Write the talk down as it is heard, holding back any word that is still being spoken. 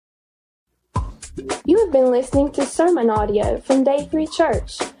You have been listening to sermon audio from Day 3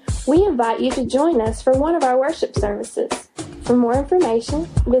 Church. We invite you to join us for one of our worship services. For more information,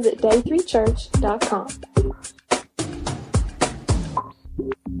 visit day3church.com.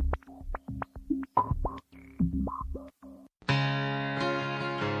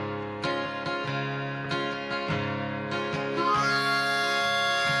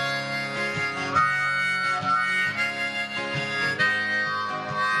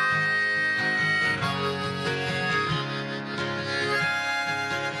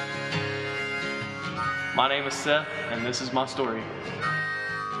 My name is Seth, and this is my story.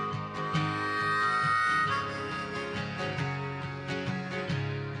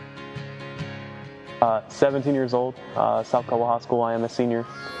 I'm 17 years old, South Caldwell High School. I am a senior,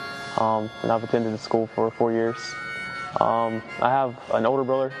 and I've attended the school for 4 years. I have an older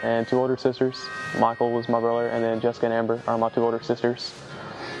brother and 2 older sisters. Michael was my brother, and then Jessica and Amber are my 2 older sisters.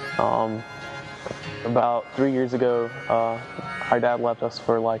 About 3 years ago, our dad left us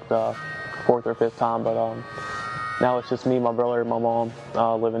for like the 4th or 5th time, but now it's just me, my brother, and my mom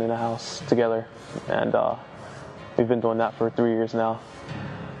living in a house together, and we've been doing that for 3 years now.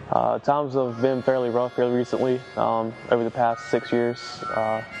 Times have been fairly rough really recently, over the past 6 years.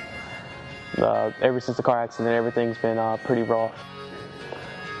 Ever since the car accident, everything's been pretty rough.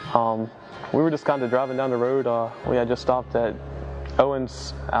 We were just kind of driving down the road. We had just stopped at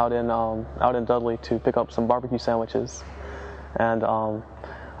Owens out in Dudley to pick up some barbecue sandwiches, and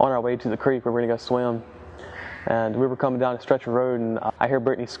on our way to the creek, we were going to go swim, and we were coming down a stretch of road, and I hear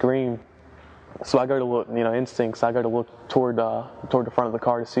Brittany scream. So I go to look, instincts. I go to look toward the front of the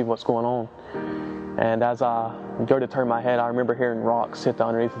car to see what's going on. And as I go to turn my head, I remember hearing rocks hit the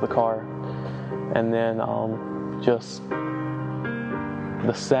underneath of the car, and then just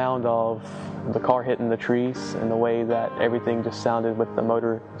the sound of the car hitting the trees and the way that everything just sounded with the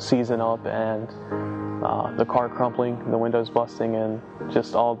motor seizing up and the car crumpling, the windows busting, and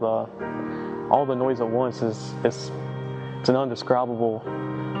just all the noise at once it's an indescribable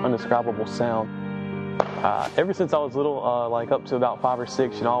sound. Ever since I was little, like up to about 5 or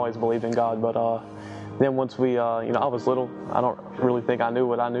 6, I always believed in God. But then once we, I was little, I don't really think I knew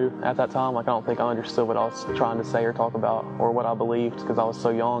what I knew at that time. Like I don't think I understood what I was trying to say or talk about or what I believed because I was so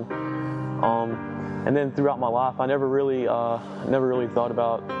young. And then throughout my life, I never really thought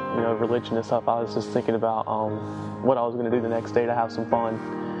about religion and stuff. I was just thinking about what I was going to do the next day to have some fun.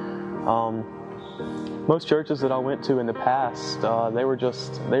 Most churches that I went to in the past, they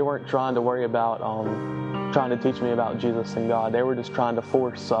weren't trying to worry about trying to teach me about Jesus and God. They were just trying to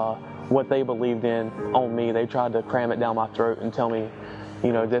force what they believed in on me. They tried to cram it down my throat and tell me,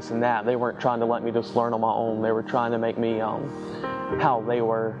 this and that. They weren't trying to let me just learn on my own. They were trying to make me how they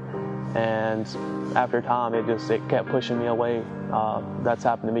were. And after time, it kept pushing me away. That's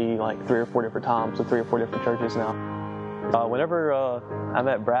happened to me like 3 or 4 different times with 3 or 4 different churches now. Whenever I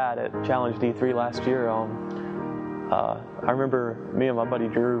met Brad at Challenge D3 last year, I remember me and my buddy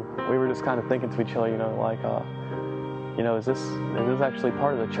Drew, we were just kind of thinking to each other, is this actually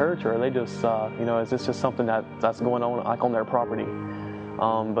part of the church, or are they just, is this just something that's going on like on their property?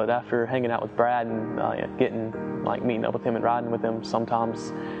 But after hanging out with Brad and meeting up with him and riding with him,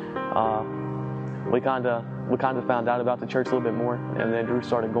 sometimes we kind of found out about the church a little bit more, and then Drew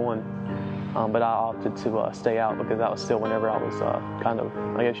started going. But I opted to stay out because that was still whenever I was kind of,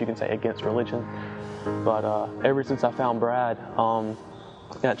 I guess you can say, against religion. But ever since I found Brad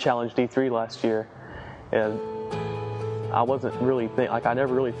at Challenge D3 last year, I wasn't really I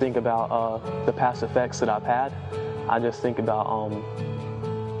never really think about the past effects that I've had. I just think about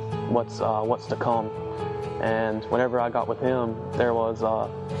what's to come. And whenever I got with him, there was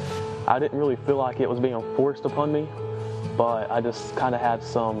I didn't really feel like it was being forced upon me, but I just kind of had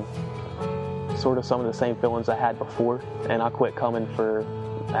some of the same feelings I had before, and I quit coming for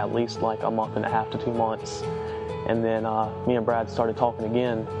at least like a month and a half to 2 months. And then me and Brad started talking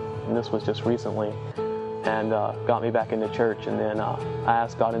again, and this was just recently, and got me back into church. And then I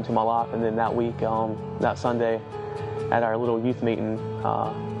asked God into my life, and then that week, that Sunday at our little youth meeting,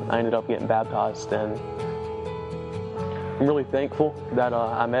 I ended up getting baptized. And I'm really thankful that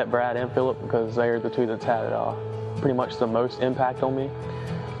I met Brad and Philip, because they are the 2 that's had pretty much the most impact on me.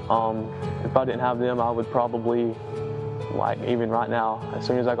 If I didn't have them, I would probably, even right now, as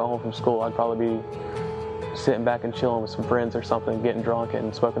soon as I go home from school, I'd probably be sitting back and chilling with some friends or something, getting drunk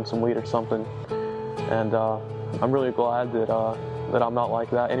and smoking some weed or something. And I'm really glad that I'm not like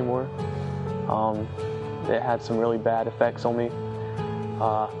that anymore. It had some really bad effects on me.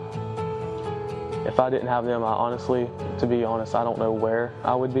 If I didn't have them, to be honest, I don't know where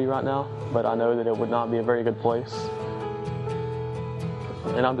I would be right now, but I know that it would not be a very good place.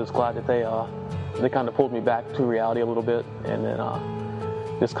 And I'm just glad that they kind of pulled me back to reality a little bit, and then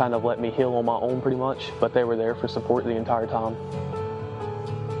just kind of let me heal on my own pretty much, but they were there for support the entire time.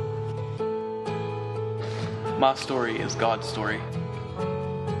 My story is God's story.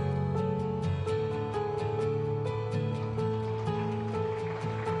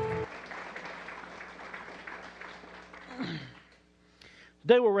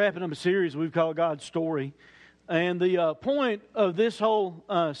 Today we're wrapping up a series we've called God's Story. And the point of this whole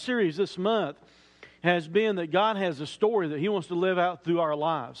series this month has been that God has a story that He wants to live out through our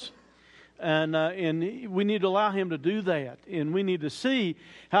lives. And we need to allow Him to do that. And we need to see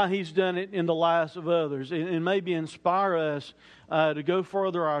how He's done it in the lives of others. And maybe inspire us to go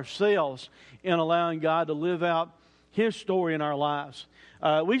further ourselves in allowing God to live out His story in our lives.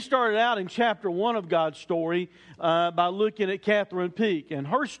 We started out in chapter 1 of God's story by looking at Catherine Peak and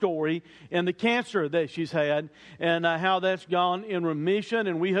her story and the cancer that she's had and how that's gone in remission.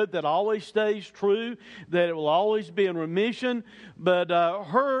 And we hope that always stays true, that it will always be in remission. But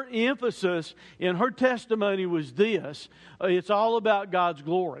her emphasis in her testimony was this: it's all about God's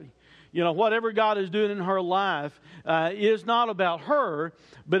glory. You know, whatever God is doing in her life is not about her,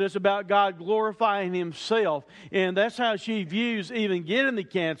 but it's about God glorifying Himself. And that's how she views even getting the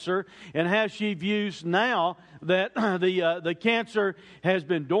cancer, and how she views now that the cancer has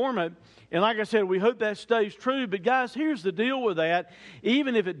been dormant. And like I said, we hope that stays true. But guys, here's the deal with that.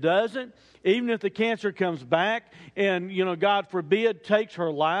 Even if it doesn't, even if the cancer comes back and, you know, God forbid, takes her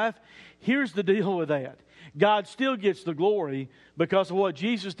life, here's the deal with that. God still gets the glory because of what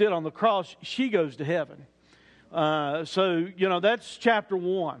Jesus did on the cross. She goes to heaven. So, you know, that's chapter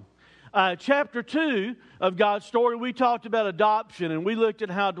 1. Chapter 2 of God's story, we talked about adoption, and we looked at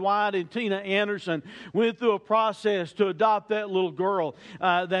how Dwight and Tina Anderson went through a process to adopt that little girl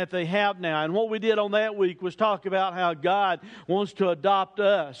that they have now. And what we did on that week was talk about how God wants to adopt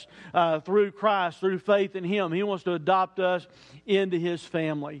us through Christ, through faith in Him. He wants to adopt us into His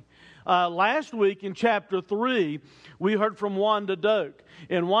family. Last week in chapter 3, we heard from Wanda Doak.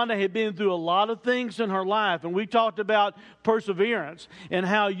 And Wanda had been through a lot of things in her life. And we talked about perseverance and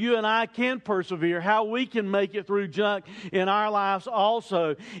how you and I can persevere, how we can make it through junk in our lives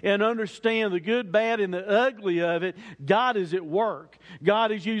also, and understand the good, bad, and the ugly of it. God is at work.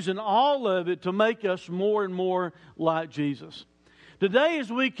 God is using all of it to make us more and more like Jesus. Today,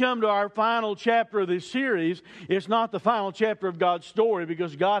 as we come to our final chapter of this series, it's not the final chapter of God's story,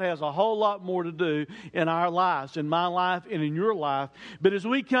 because God has a whole lot more to do in our lives, in my life and in your life. But as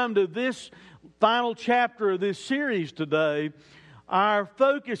we come to this final chapter of this series today, our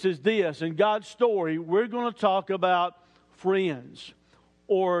focus is this. In God's story, we're going to talk about friends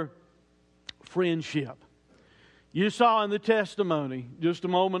or friendship. You saw in the testimony just a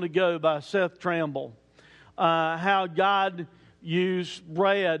moment ago by Seth Tramble how God used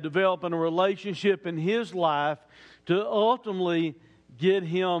Brad developing a relationship in his life to ultimately get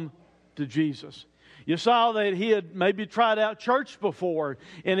him to Jesus. You saw that he had maybe tried out church before,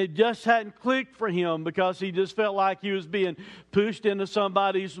 and it just hadn't clicked for him because he just felt like he was being pushed into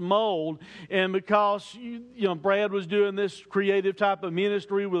somebody's mold. And because, you know, Brad was doing this creative type of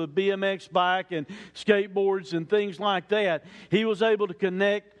ministry with a BMX bike and skateboards and things like that, he was able to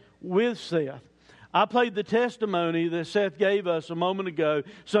connect with Seth. I played the testimony that Seth gave us a moment ago.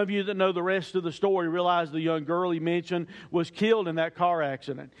 Some of you that know the rest of the story realize the young girl he mentioned was killed in that car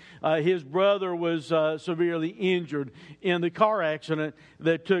accident. His brother was severely injured in the car accident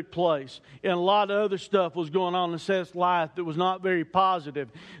that took place. And a lot of other stuff was going on in Seth's life that was not very positive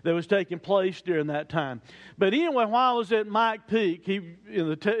that was taking place during that time. But anyway, while I was at Mike Peak, he in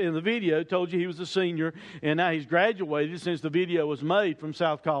the video told you he was a senior, and now he's graduated since the video was made from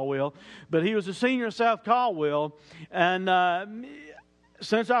South Caldwell. But he was a senior in South Caldwell, and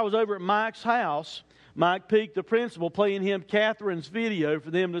since I was over at Mike's house, Mike Peak, the principal, playing him Catherine's video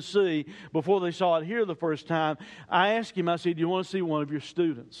for them to see before they saw it here the first time, I asked him, I said, do you want to see one of your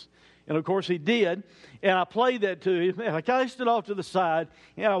students? And of course he did, and I played that to him, and I cast it off to the side,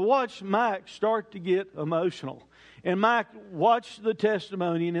 and I watched Mike start to get emotional. And Mike watched the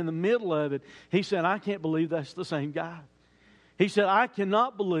testimony, and in the middle of it, he said, I can't believe that's the same guy. He said, I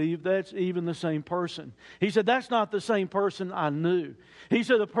cannot believe that's even the same person. He said, that's not the same person I knew. He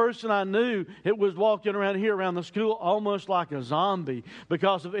said, the person I knew, it was walking around here around the school almost like a zombie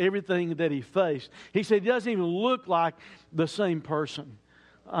because of everything that he faced. He said, he doesn't even look like the same person.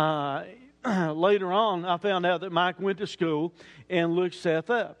 Later on, I found out that Mike went to school and looked Seth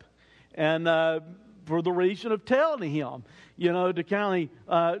up. And for the reason of telling him, you know, to kind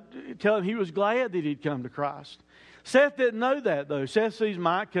of tell him he was glad that he'd come to Christ. Seth didn't know that, though. Seth sees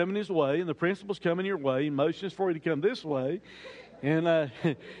Mike coming his way, and the principal's coming your way, and motions for you to come this way. And,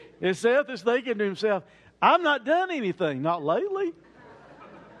 and Seth is thinking to himself, I've not done anything. Not lately.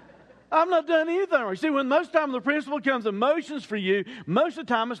 I've not done anything. You see, when most of the time the principle becomes emotions for you, most of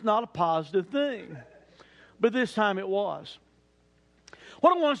the time it's not a positive thing. But this time it was.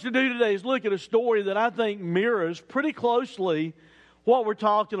 What I want us to do today is look at a story that I think mirrors pretty closely what we're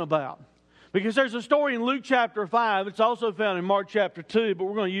talking about. Because there's a story in Luke chapter 5. It's also found in Mark chapter 2, but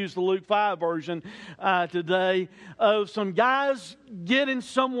we're going to use the Luke 5 version today, of some guys getting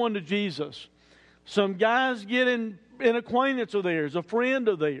someone to Jesus. Some guys getting an acquaintance of theirs, a friend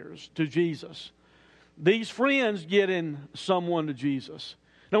of theirs to Jesus. These friends getting someone to Jesus.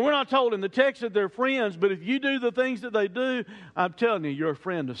 Now, we're not told in the text that they're friends, but if you do the things that they do, I'm telling you, you're a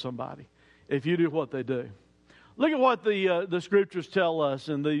friend of somebody if you do what they do. Look at what the Scriptures tell us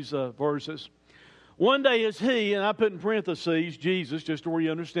in these verses. One day as he, and I put in parentheses, Jesus, just so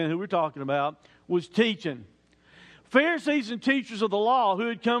you understand who we're talking about, was teaching. Pharisees and teachers of the law who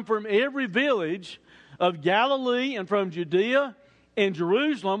had come from every village of Galilee and from Judea and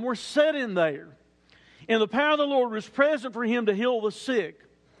Jerusalem were sitting there. And the power of the Lord was present for him to heal the sick.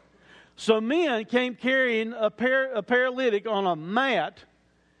 So men came carrying a paralytic on a mat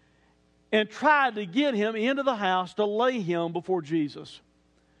and tried to get him into the house to lay him before Jesus.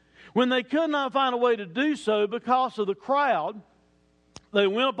 When they could not find a way to do so because of the crowd, they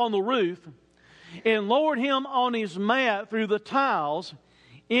went up on the roof and lowered him on his mat through the tiles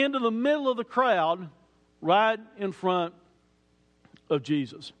into the middle of the crowd, right in front of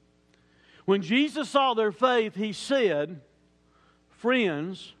Jesus. When Jesus saw their faith, he said,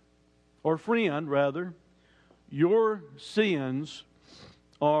 friend, your sins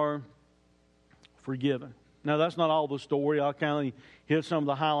are forgiven. Now, that's not all the story. I'll kind of hit some of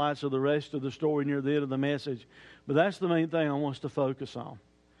the highlights of the rest of the story near the end of the message. But that's the main thing I want us to focus on.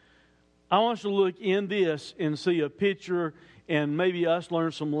 I want us to look in this and see a picture and maybe us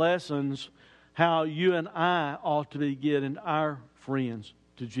learn some lessons how you and I ought to be getting our friends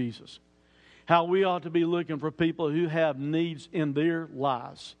to Jesus. How we ought to be looking for people who have needs in their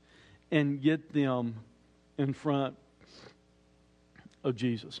lives and get them in front of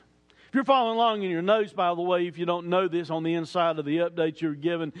Jesus. If you're following along in your notes, by the way, if you don't know this, on the inside of the update you're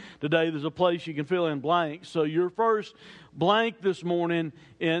given today, there's a place you can fill in blanks. So your first blank this morning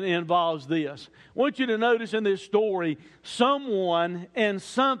involves this. I want you to notice in this story, someone and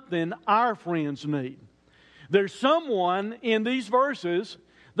something our friends need. There's someone in these verses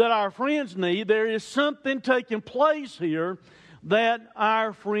that our friends need. There is something taking place here that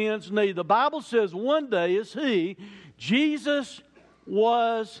our friends need. The Bible says one day as Jesus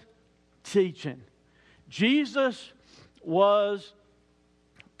was teaching. Jesus was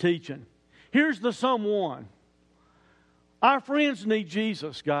teaching. Here's the someone. Our friends need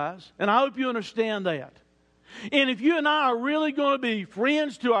Jesus, guys. And I hope you understand that. And if you and I are really going to be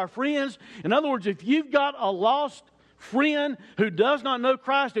friends to our friends, in other words, if you've got a lost friend who does not know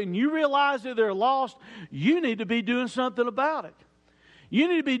Christ and you realize that they're lost, you need to be doing something about it. You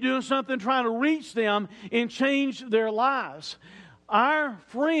need to be doing something trying to reach them and change their lives. Our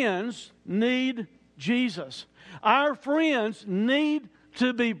friends need Jesus. Our friends need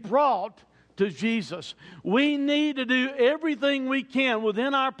to be brought to Jesus. We need to do everything we can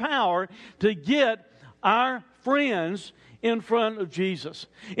within our power to get our friends in front of Jesus.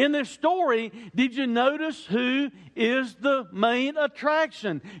 In this story, did you notice who is the main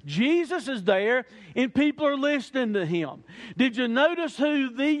attraction? Jesus is there and people are listening to him. Did you notice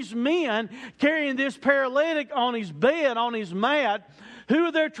who these men carrying this paralytic on his bed, on his mat,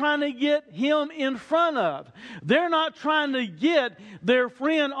 who they're trying to get him in front of? They're not trying to get their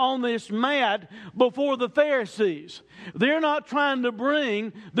friend on this mat before the Pharisees. They're not trying to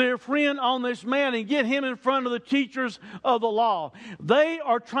bring their friend on this mat and get him in front of the teachers of the law. They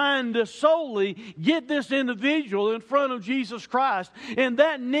are trying to solely get this individual in front of Jesus Christ. And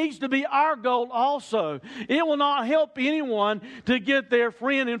that needs to be our goal also. It will not help anyone to get their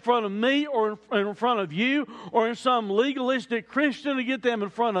friend in front of me or in front of you or in some legalistic Christian to get them in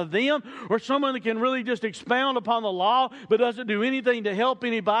front of them, or someone that can really just expound upon the law but doesn't do anything to help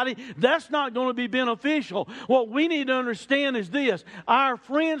anybody. That's not going to be beneficial. What we need to understand is this: our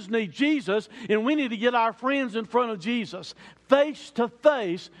friends need Jesus, and we need to get our friends in front of Jesus, face to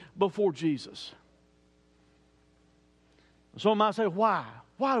face before Jesus. Someone might say, why?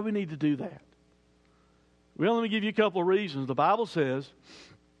 Why do we need to do that? Well, let me give you a couple of reasons. The Bible says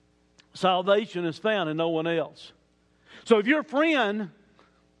salvation is found in no one else. So if your friend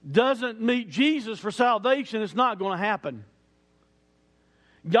doesn't meet Jesus for salvation, it's not going to happen.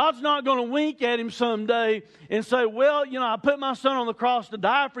 God's not going to wink at him someday and say, well, I put my son on the cross to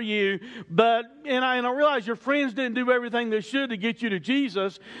die for you, and I realize your friends didn't do everything they should to get you to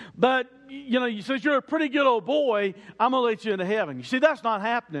Jesus, but, since you're a pretty good old boy, I'm going to let you into heaven. You see, that's not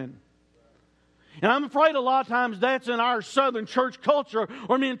happening. And I'm afraid a lot of times that's in our Southern church culture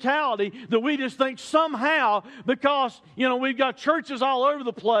or mentality, that we just think somehow, because, we've got churches all over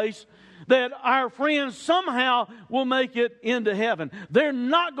the place, that our friends somehow will make it into heaven. They're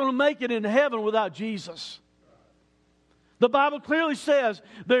not going to make it into heaven without Jesus. The Bible clearly says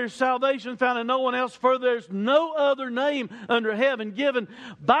there's salvation found in no one else, for there's no other name under heaven given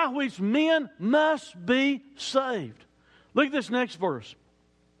by which men must be saved. Look at this next verse.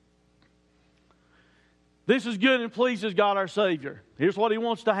 This is good and pleases God our Savior. Here's what He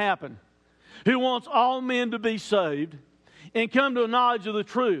wants to happen. He wants all men to be saved and come to a knowledge of the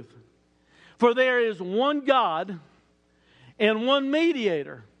truth. For there is one God and one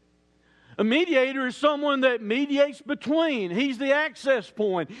mediator. A mediator is someone that mediates between. He's the access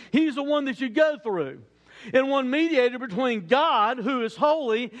point. He's the one that you go through. And one mediator between God, who is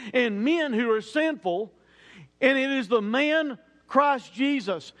holy, and men who are sinful. And it is the man Christ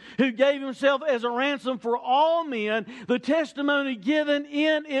Jesus, who gave Himself as a ransom for all men, the testimony given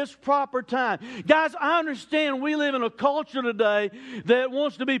in its proper time. Guys, I understand we live in a culture today that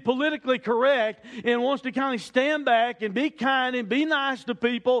wants to be politically correct and wants to kind of stand back and be kind and be nice to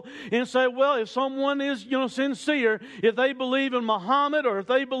people and say, well, if someone is, sincere, if they believe in Muhammad or if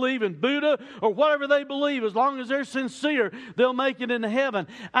they believe in Buddha or whatever they believe, as long as they're sincere, they'll make it into heaven.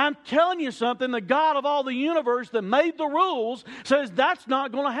 I'm telling you something, the God of all the universe that made the rules says that's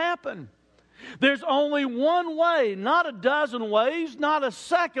not going to happen. There's only one way, not a dozen ways, not a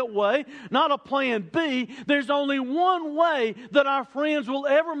second way, not a plan B. There's only one way that our friends will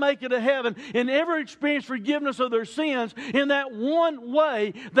ever make it to heaven and ever experience forgiveness of their sins. And that one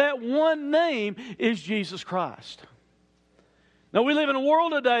way, that one name is Jesus Christ. Now, we live in a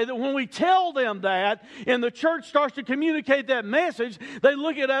world today that when we tell them that and the church starts to communicate that message, they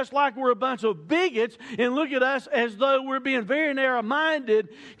look at us like we're a bunch of bigots and look at us as though we're being very narrow-minded.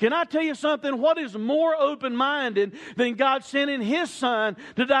 Can I tell you something? What is more open-minded than God sending His Son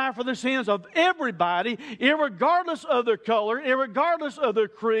to die for the sins of everybody, irregardless of their color, irregardless of their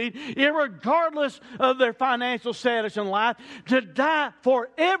creed, irregardless of their financial status in life, to die for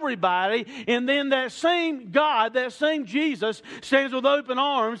everybody, and then that same God, that same Jesus, stands with open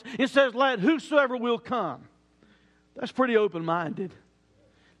arms and says, let whosoever will come. That's pretty open-minded.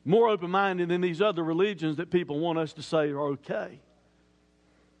 More open-minded than these other religions that people want us to say are okay.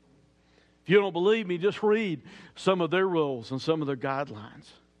 If you don't believe me, just read some of their rules and some of their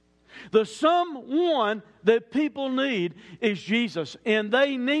guidelines. The someone that people need is Jesus, and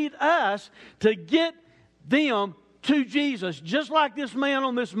they need us to get them to Jesus, just like this man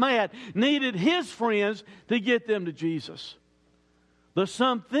on this mat needed his friends to get them to Jesus. The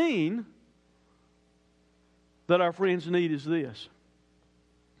something that our friends need is this.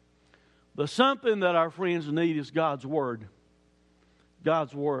 The something that our friends need is God's Word.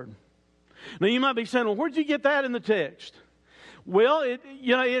 God's Word. Now you might be saying, well, where'd you get that in the text? Well,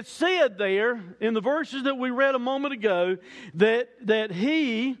 it said there in the verses that we read a moment ago that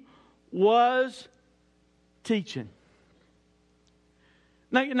He was teaching.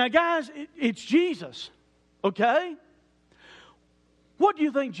 Now guys, it's Jesus, okay? What do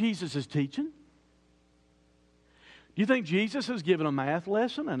you think Jesus is teaching? Do you think Jesus is giving a math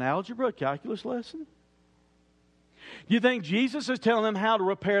lesson, an algebra, a calculus lesson? Do you think Jesus is telling them how to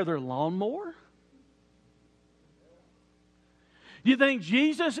repair their lawnmower? Do you think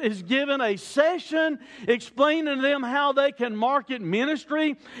Jesus is giving a session explaining to them how they can market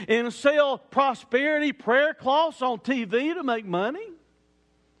ministry and sell prosperity prayer cloths on TV to make money?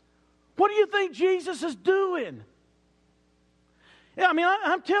 What do you think Jesus is doing? Yeah, I mean,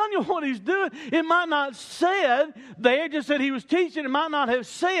 I'm telling you what He's doing. It might not said there, just said He was teaching. It might not have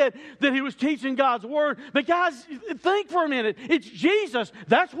said that He was teaching God's Word. But guys, think for a minute. It's Jesus.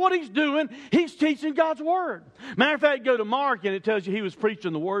 That's what He's doing. He's teaching God's Word. Matter of fact, go to Mark and it tells you He was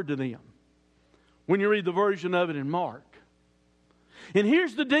preaching the Word to them. When you read the version of it in Mark. And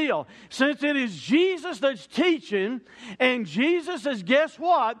here's the deal. Since it is Jesus that's teaching, and Jesus is, guess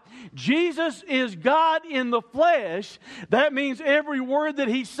what? Jesus is God in the flesh. That means every word that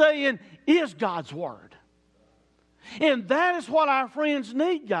He's saying is God's Word. And that is what our friends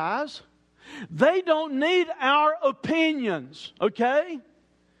need, guys. They don't need our opinions, okay?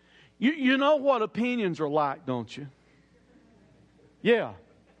 You know what opinions are like, don't you? Yeah.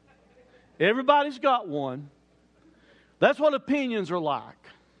 Everybody's got one. That's what opinions are like.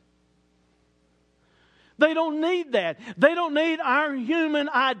 They don't need that. They don't need our human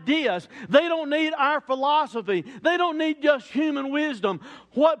ideas. They don't need our philosophy. They don't need just human wisdom.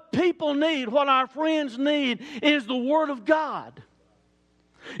 What people need, what our friends need, is the Word of God.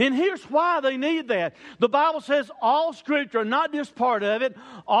 And here's why they need that. The Bible says all Scripture, not just part of it,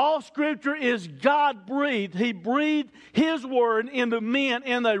 all Scripture is God-breathed. He breathed His Word into men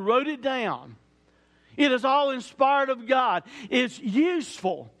and they wrote it down. It is all inspired of God. It's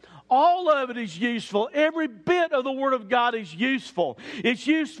useful. All of it is useful. Every bit of the Word of God is useful. It's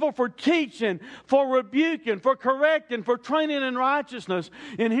useful for teaching, for rebuking, for correcting, for training in righteousness.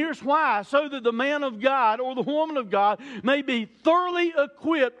 And here's why. So that the man of God or the woman of God may be thoroughly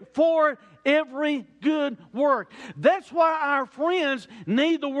equipped for every good work. That's why our friends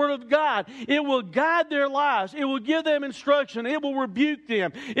need the Word of God. It will guide their lives. It will give them instruction. It will rebuke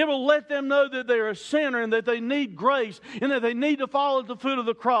them. It will let them know that they're a sinner and that they need grace and that they need to follow at the foot of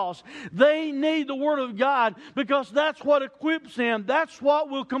the cross. They need the Word of God because that's what equips them. That's what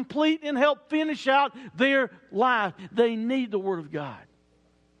will complete and help finish out their life. They need the Word of God.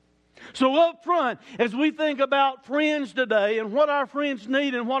 So up front, as we think about friends today and what our friends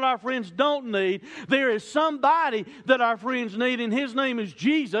need and what our friends don't need, there is somebody that our friends need, and His name is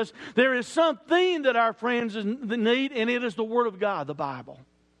Jesus. There is something that our friends need, and it is the Word of God, the Bible.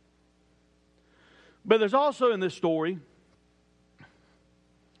 But there's also in this story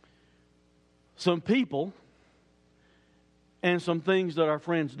some people and some things that our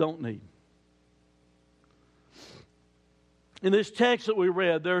friends don't need. In this text that we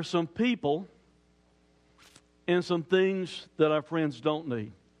read, there are some people and some things that our friends don't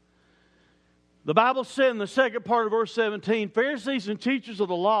need. The Bible said in the second part of verse 17, Pharisees and teachers of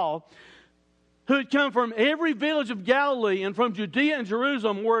the law who had come from every village of Galilee and from Judea and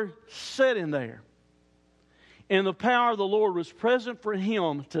Jerusalem were sitting there. And the power of the Lord was present for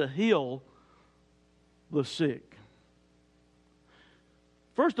him to heal the sick.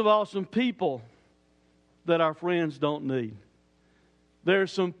 First of all, some people that our friends don't need. There are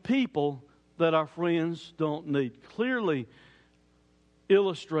some people that our friends don't need. Clearly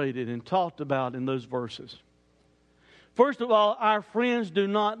illustrated and talked about in those verses. First of all, our friends do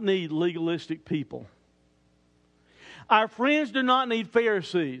not need legalistic people. Our friends do not need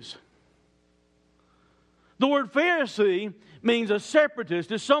Pharisees. The word Pharisee means a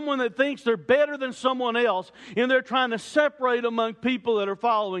separatist. It's someone that thinks they're better than someone else and they're trying to separate among people that are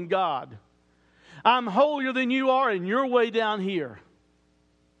following God. I'm holier than you are and you're way down here.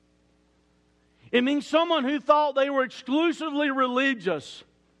 It means someone who thought they were exclusively religious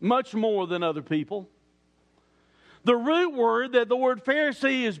much more than other people. The root word that the word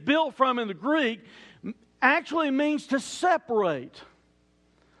Pharisee is built from in the Greek actually means to separate.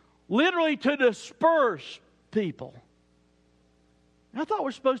 Literally to disperse people. I thought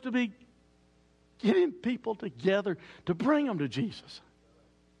we're supposed to be getting people together to bring them to Jesus.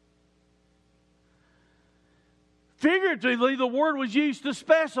 Figuratively, the word was used to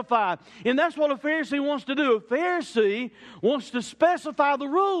specify. And that's what a Pharisee wants to do. A Pharisee wants to specify the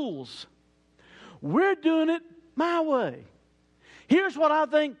rules. We're doing it my way. Here's what I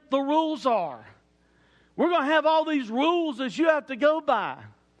think the rules are. We're going to have all these rules that you have to go by.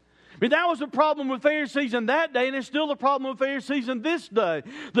 I mean, that was the problem with Pharisees in that day, and it's still the problem with Pharisees in this day.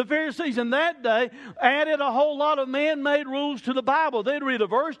 The Pharisees in that day added a whole lot of man-made rules to the Bible. They'd read a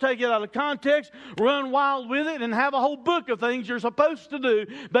verse, take it out of context, run wild with it, and have a whole book of things you're supposed to do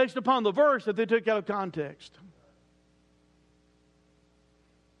based upon the verse that they took out of context.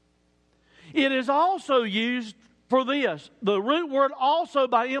 It is also used for this. The root word also,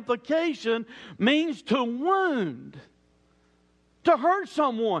 by implication, means to wound. To hurt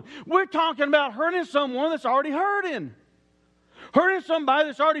someone. We're talking about hurting someone that's already hurting. Hurting somebody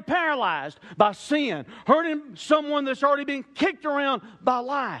that's already paralyzed by sin. Hurting someone that's already been kicked around by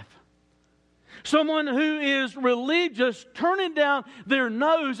life. Someone who is religious turning down their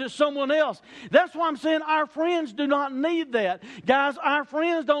nose at someone else. That's why I'm saying our friends do not need that. Guys, our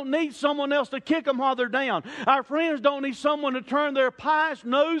friends don't need someone else to kick them while they're down. Our friends don't need someone to turn their pious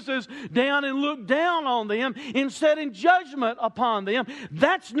noses down and look down on them and set in judgment upon them.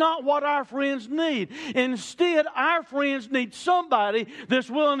 That's not what our friends need. Instead, our friends need somebody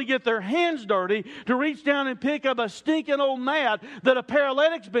that's willing to get their hands dirty, to reach down and pick up a stinking old mat that a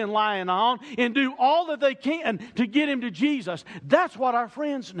paralytic's been lying on and do all that they can to get him to Jesus. That's what our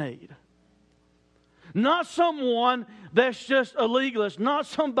friends need. Not someone that's just a legalist. Not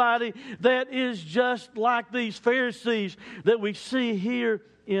somebody that is just like these Pharisees that we see here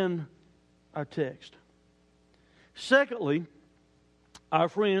in our text. Secondly, our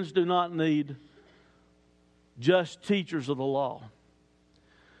friends do not need just teachers of the law.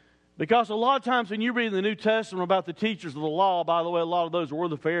 Because a lot of times when you read in the New Testament about the teachers of the law, by the way, a lot of those were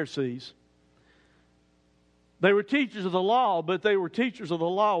the Pharisees. They were teachers of the law, but they were teachers of the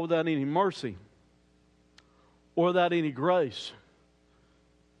law without any mercy or without any grace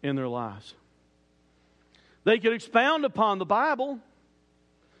in their lives. They could expound upon the Bible.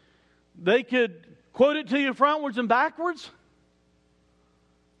 They could quote it to you frontwards and backwards.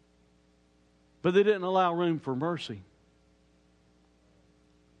 But they didn't allow room for mercy.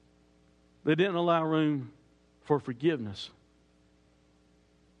 They didn't allow room for forgiveness.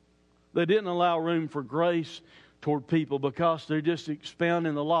 They didn't allow room for grace toward people because they're just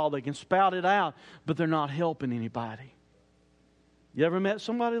expounding the law. They can spout it out, but they're not helping anybody. You ever met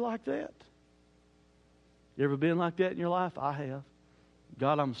somebody like that? You ever been like that in your life? I have.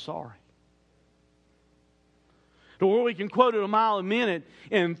 God, I'm sorry. To where we can quote it a mile a minute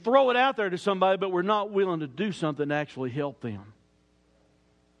and throw it out there to somebody, but we're not willing to do something to actually help them.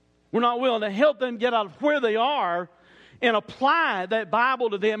 We're not willing to help them get out of where they are and apply that Bible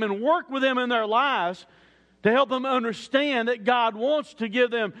to them and work with them in their lives to help them understand that God wants to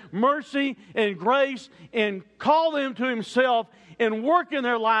give them mercy and grace and call them to Himself and work in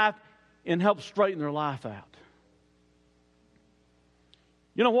their life and help straighten their life out.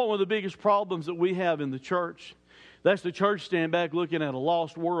 You know what one of the biggest problems that we have in the church? That's the church standing back looking at a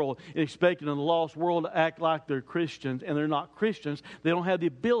lost world and expecting the lost world to act like they're Christians, and they're not Christians. They don't have the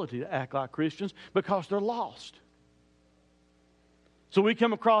ability to act like Christians because they're lost. So we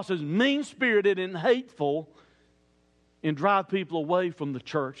come across as mean-spirited and hateful and drive people away from the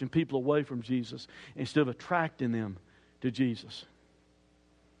church and people away from Jesus instead of attracting them to Jesus.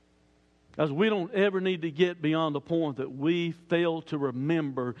 Because we don't ever need to get beyond the point that we fail to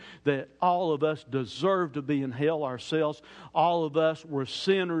remember that all of us deserve to be in hell ourselves. All of us were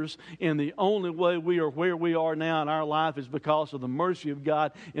sinners, and the only way we are where we are now in our life is because of the mercy of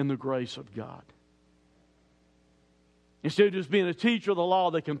God and the grace of God. Instead of just being a teacher of the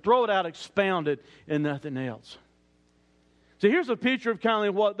law that can throw it out, expound it, and nothing else. So here's a picture of kind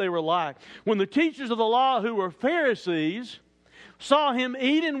of what they were like. When the teachers of the law who were Pharisees saw Him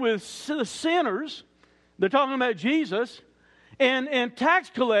eating with the sinners, they're talking about Jesus, and tax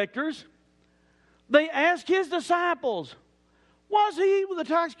collectors, they asked His disciples, why does He eat with the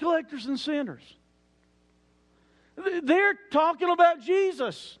tax collectors and sinners? They're talking about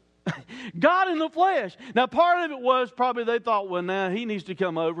Jesus, God in the flesh. Now part of it was probably they thought, well, now He needs to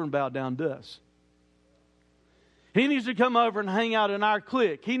come over and bow down to us. He needs to come over and hang out in our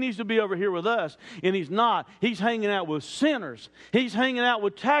clique. He needs to be over here with us. And He's not. He's hanging out with sinners. He's hanging out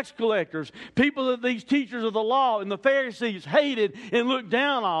with tax collectors. People that these teachers of the law and the Pharisees hated and looked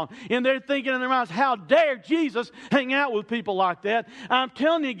down on. And they're thinking in their minds, how dare Jesus hang out with people like that? I'm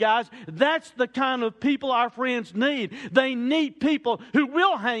telling you guys, that's the kind of people our friends need. They need people who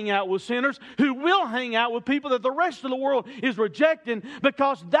will hang out with sinners, who will hang out with people that the rest of the world is rejecting,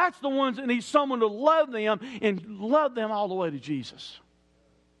 because that's the ones that need someone to love them and love them all the way to Jesus.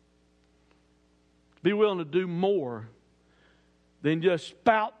 Be willing to do more than just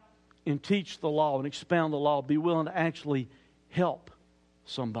spout and teach the law and expound the law. Be willing to actually help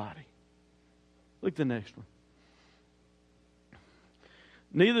somebody. Look at the next one.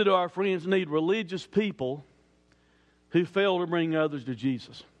 Neither do our friends need religious people who fail to bring others to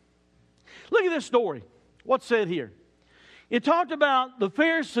Jesus. Look at this story. What's said here? It talked about the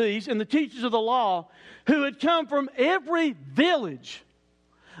Pharisees and the teachers of the law who had come from every village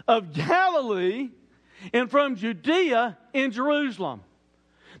of Galilee and from Judea and Jerusalem.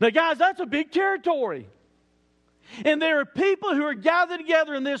 Now, guys, that's a big territory. And there are people who are gathered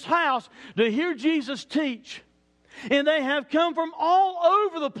together in this house to hear Jesus teach. And they have come from all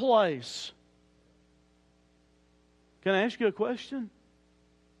over the place. Can I ask you a question?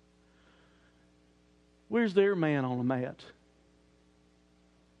 Where's their man on the mat?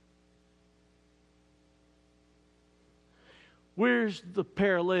 Where's the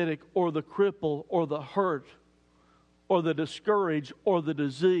paralytic or the cripple or the hurt or the discouraged or the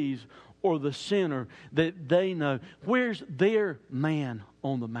disease or the sinner that they know? Where's their man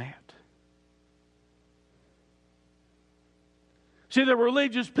on the mat? See, the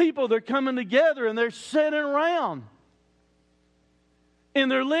religious people, they're coming together and they're sitting around. And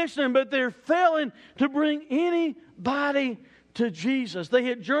they're listening, but they're failing to bring anybody to Jesus. They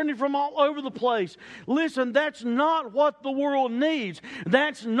had journeyed from all over the place. Listen, that's not what the world needs.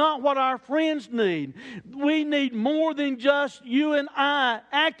 That's not what our friends need. We need more than just you and I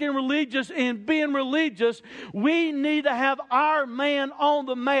acting religious and being religious. We need to have our man on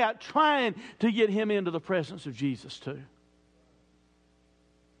the mat trying to get him into the presence of Jesus too.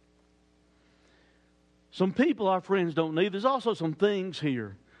 Some people our friends don't need. There's also some things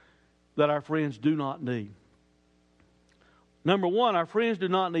here that our friends do not need. Number one, our friends do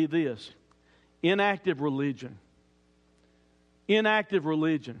not need this: inactive religion. Inactive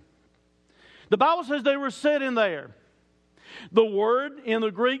religion. The Bible says they were sitting there. The word in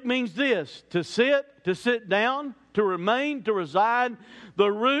the Greek means this: to sit down, to remain, to reside.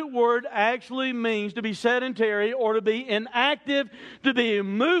 The root word actually means to be sedentary or to be inactive, to be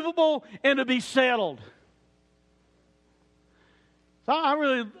immovable, and to be settled.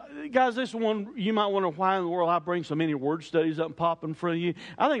 So guys, this one, you might wonder why in the world I bring so many word studies up and pop in front of you.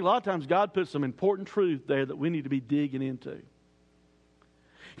 I think a lot of times God puts some important truth there that we need to be digging into.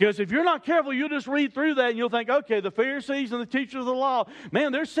 Because if you're not careful, you'll just read through that and you'll think, okay, the Pharisees and the teachers of the law,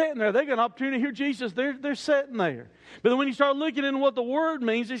 man, they're sitting there. They got an opportunity to hear Jesus. They're sitting there. But then when you start looking into what the word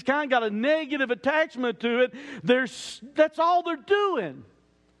means, it's kind of got a negative attachment to it. That's all they're doing.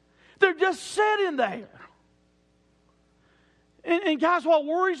 They're just sitting there. And guys, what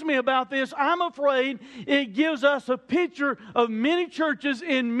worries me about this, I'm afraid it gives us a picture of many churches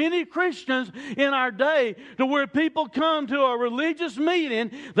and many Christians in our day, to where people come to a religious meeting,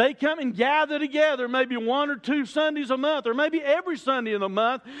 they come and gather together maybe 1 or 2 Sundays a month, or maybe every Sunday in the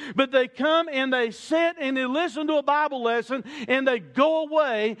month, but they come and they sit and they listen to a Bible lesson and they go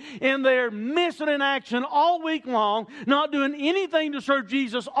away and they're missing in action all week long, not doing anything to serve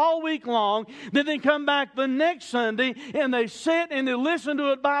Jesus all week long. Then they come back the next Sunday and they sit and they listen to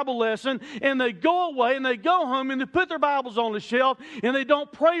a Bible lesson and they go away and they go home and they put their Bibles on the shelf and they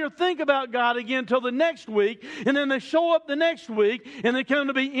don't pray or think about God again until the next week. And then they show up the next week and they come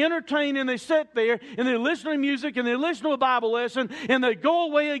to be entertained and they sit there and they listen to music and they listen to a Bible lesson and they go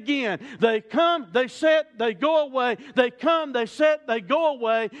away again. They come, they sit, they go away. They come, they sit, they go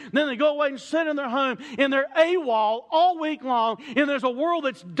away. Then they go away and sit in their home and they're AWOL all week long, and there's a world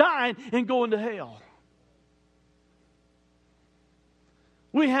that's dying and going to hell.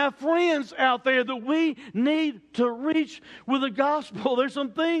 We have friends out there that we need to reach with the gospel. There's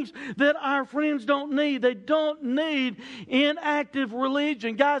some things that our friends don't need. They don't need inactive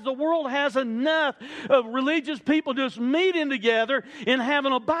religion. Guys, the world has enough of religious people just meeting together and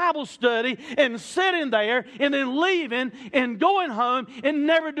having a Bible study and sitting there and then leaving and going home and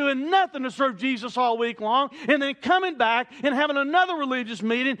never doing nothing to serve Jesus all week long, and then coming back and having another religious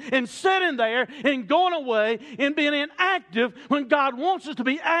meeting and sitting there and going away and being inactive when God wants us to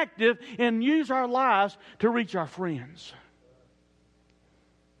be active and use our lives to reach our friends.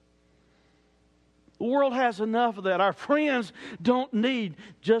 The world has enough of that. Our friends don't need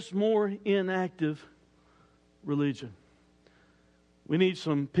just more inactive religion. We need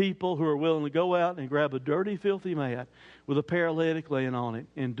some people who are willing to go out and grab a dirty, filthy mat with a paralytic laying on it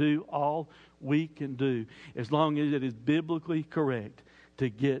and do all we can do, as long as it is biblically correct, to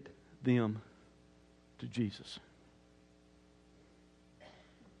get them to Jesus.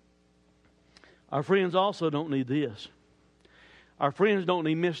 Our friends also don't need this. Our friends don't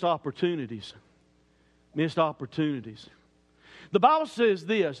need missed opportunities. Missed opportunities. The Bible says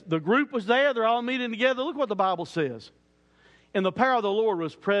this: the group was there, they're all meeting together. Look what the Bible says. And the power of the Lord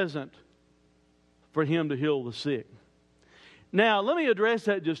was present for him to heal the sick. Now, let me address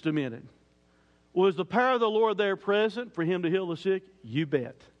that just a minute. Was the power of the Lord there present for him to heal the sick? You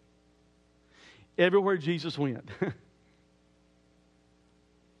bet. Everywhere Jesus went.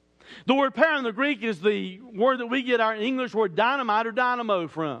 The word power in the Greek is the word that we get our English word dynamite or dynamo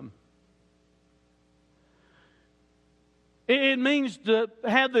from. It means to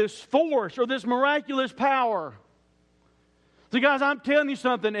have this force or this miraculous power. So guys, I'm telling you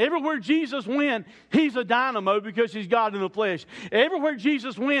something. Everywhere Jesus went, He's a dynamo because He's God in the flesh. Everywhere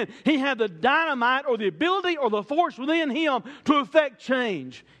Jesus went, He had the dynamite or the ability or the force within Him to effect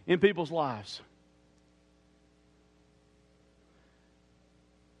change in people's lives.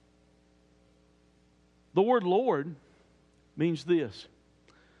 The word Lord means this.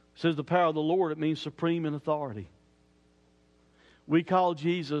 It says the power of the Lord, it means supreme in authority. We call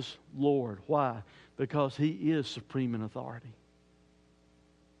Jesus Lord. Why? Because He is supreme in authority.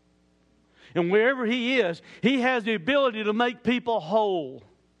 And wherever He is, He has the ability to make people whole.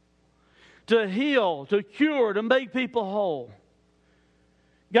 To heal, to cure, to make people whole.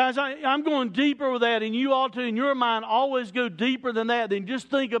 Guys, I'm going deeper with that, and you ought to, in your mind, always go deeper than that than just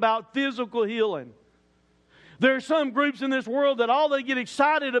think about physical healing. There are some groups in this world that all they get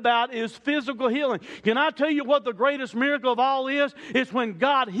excited about is physical healing. Can I tell you what the greatest miracle of all is? It's when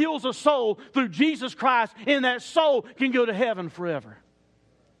God heals a soul through Jesus Christ, and that soul can go to heaven forever.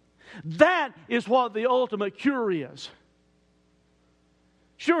 That is what the ultimate cure is.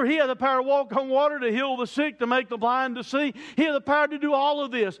 Sure, He had the power to walk on water, to heal the sick, to make the blind to see. He had the power to do all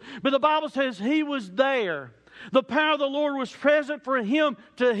of this. But the Bible says He was there. The power of the Lord was present for him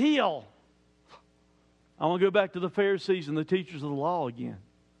to heal. I want to go back to the Pharisees and the teachers of the law again.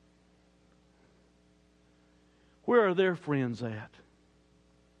 Where are their friends at?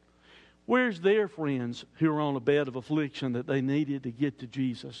 Where's their friends who are on a bed of affliction that they needed to get to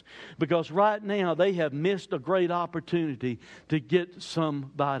Jesus? Because right now they have missed a great opportunity to get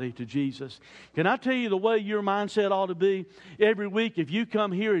somebody to Jesus. Can I tell you the way your mindset ought to be? Every week if you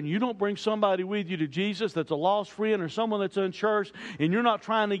come here and you don't bring somebody with you to Jesus that's a lost friend or someone that's unchurched, and you're not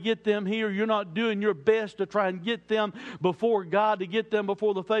trying to get them here, you're not doing your best to try and get them before God, to get them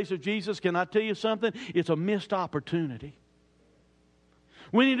before the face of Jesus, can I tell you something? It's a missed opportunity.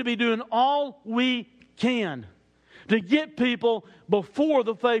 We need to be doing all we can to get people before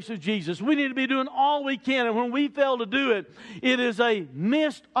the face of Jesus. We need to be doing all we can. And when we fail to do it, it is a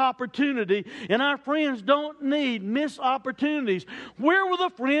missed opportunity. And our friends don't need missed opportunities. Where were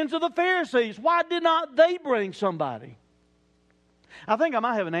the friends of the Pharisees? Why did not they bring somebody? I think I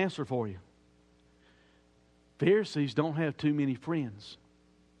might have an answer for you. Pharisees don't have too many friends.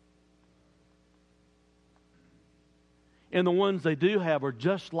 And the ones they do have are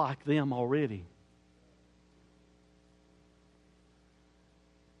just like them already.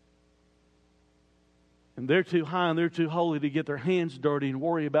 And they're too high and they're too holy to get their hands dirty and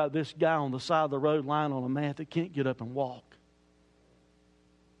worry about this guy on the side of the road lying on a mat that can't get up and walk.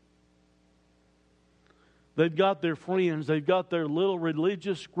 They've got their friends, they've got their little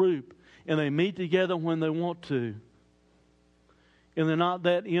religious group, and they meet together when they want to. And they're not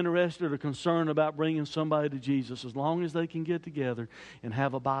that interested or concerned about bringing somebody to Jesus, as long as they can get together and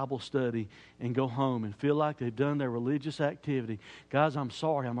have a Bible study and go home and feel like they've done their religious activity. Guys, I'm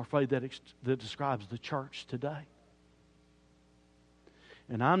sorry, I'm afraid that describes the church today.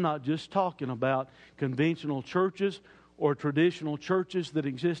 And I'm not just talking about conventional churches or traditional churches that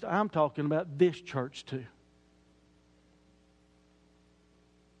exist. I'm talking about this church too.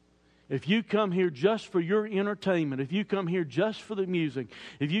 If you come here just for your entertainment, if you come here just for the music,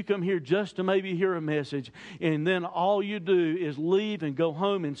 if you come here just to maybe hear a message, and then all you do is leave and go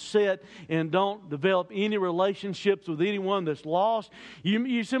home and sit and don't develop any relationships with anyone that's lost,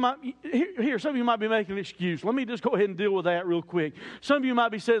 you see, here, some of you might be making an excuse. Let me just go ahead and deal with that real quick. Some of you might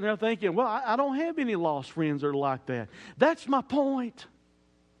be sitting there thinking, well, I don't have any lost friends that are like that. That's my point.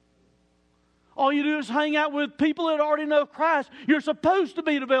 All you do is hang out with people that already know Christ. You're supposed to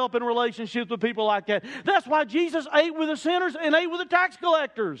be developing relationships with people like that. That's why Jesus ate with the sinners and ate with the tax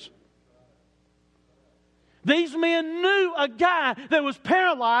collectors. These men knew a guy that was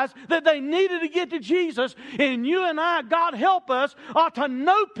paralyzed, that they needed to get to Jesus. And you and I, God help us, ought to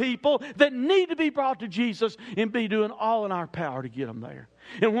know people that need to be brought to Jesus and be doing all in our power to get them there.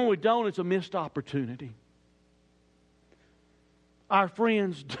 And when we don't, it's a missed opportunity. Our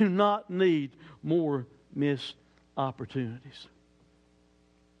friends do not need more missed opportunities.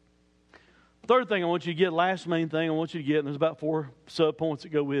 Third thing I want you to get, last main thing I want you to get, and there's about 4 sub-points that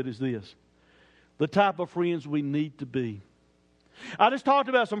go with it, is this. The type of friends we need to be. I just talked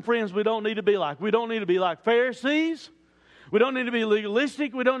about some friends we don't need to be like. We don't need to be like Pharisees. We don't need to be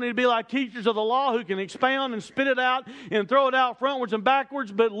legalistic. We don't need to be like teachers of the law who can expound and spit it out and throw it out frontwards and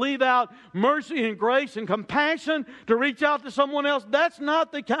backwards, but leave out mercy and grace and compassion to reach out to someone else. That's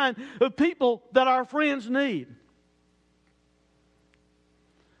not the kind of people that our friends need.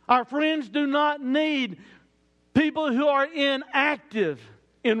 Our friends do not need people who are inactive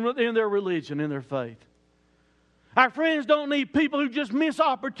in their religion, in their faith. Our friends don't need people who just miss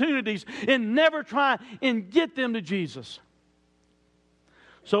opportunities and never try and get them to Jesus.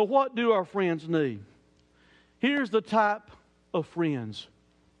 So what do our friends need? Here's the type of friends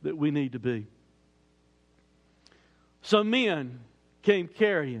that we need to be. Some men came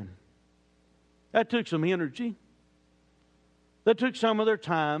carrying. That took some energy. That took some of their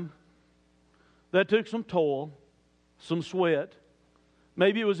time. That took some toil, some sweat.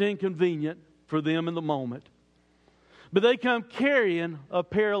 Maybe it was inconvenient for them in the moment. But they come carrying a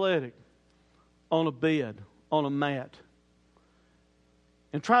paralytic on a bed, on a mat,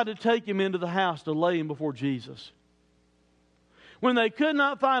 and tried to take him into the house to lay him before Jesus. When they could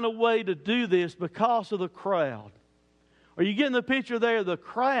not find a way to do this because of the crowd. Are you getting the picture there? The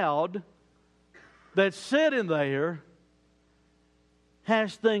crowd that's sitting there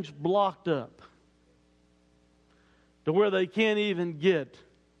has things blocked up to where they can't even get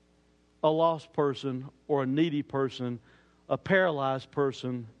a lost person or a needy person, a paralyzed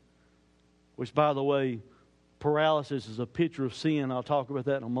person, which, by the way, paralysis is a picture of sin. I'll talk about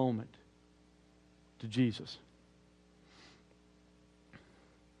that in a moment. To Jesus.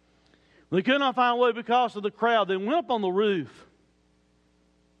 They could not find a way because of the crowd. They went up on the roof.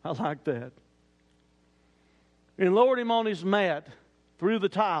 I like that. and lowered him on his mat through the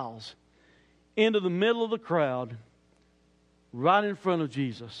tiles into the middle of the crowd, right in front of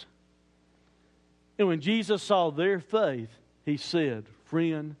Jesus. And when Jesus saw their faith, He said,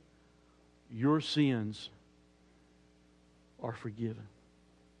 "Friend, your sins are forgiven."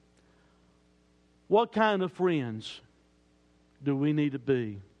 What kind of friends do we need to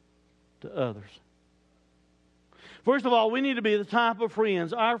be to others? First of all, we need to be the type of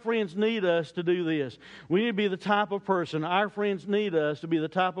friends. Our friends need us to do this. We need to be the type of person. Our friends need us to be the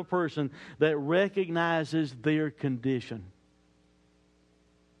type of person that recognizes their condition.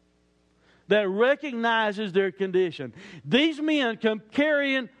 That recognizes their condition. These men come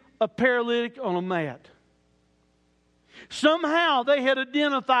carrying a paralytic on a mat. Somehow they had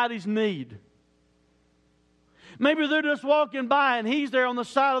identified his need. Maybe they're just walking by and he's there on the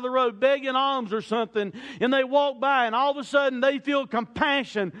side of the road begging alms or something, and they walk by and all of a sudden they feel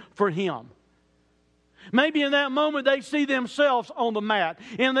compassion for him. Maybe in that moment they see themselves on the mat,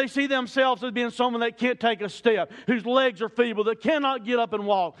 and they see themselves as being someone that can't take a step, whose legs are feeble, that cannot get up and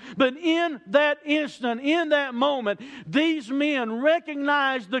walk. But in that instant, in that moment, these men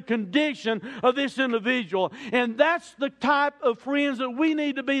recognize the condition of this individual. And that's the type of friends that we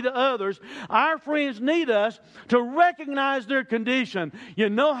need to be to others. Our friends need us to recognize their condition. You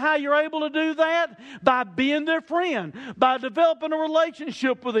know how you're able to do that? By being their friend, by developing a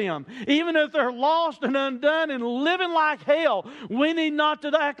relationship with them. Even if they're lost and undone and living like hell, we need not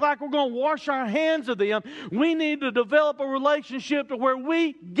to act like we're going to wash our hands of them. We need to develop a relationship to where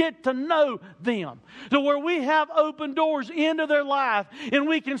we get to know them, to where we have open doors into their life, and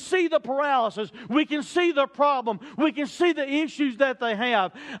we can see the paralysis, we can see the problem, we can see the issues that they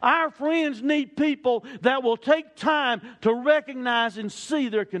have. Our friends need people that will take time to recognize and see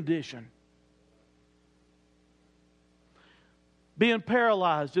their condition. Being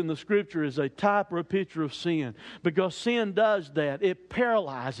paralyzed in the Scripture is a type or a picture of sin, because sin does that. It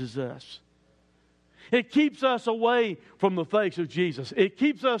paralyzes us. It keeps us away from the face of Jesus. It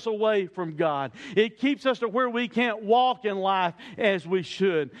keeps us away from God. It keeps us to where we can't walk in life as we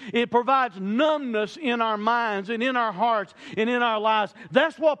should. It provides numbness in our minds and in our hearts and in our lives.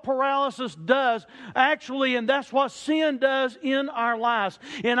 That's what paralysis does, actually, and that's what sin does in our lives.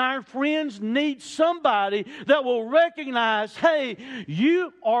 And our friends need somebody that will recognize, hey,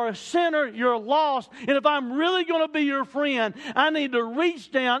 you are a sinner, you're lost, and if I'm really going to be your friend, I need to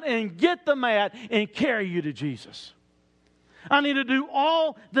reach down and get the mat and carry you to Jesus. I need to do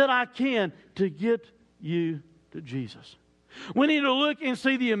all that I can to get you to Jesus. We need to look and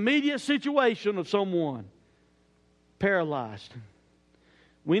see the immediate situation of someone paralyzed.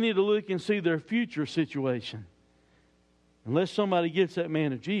 We need to look and see their future situation. Unless somebody gets that man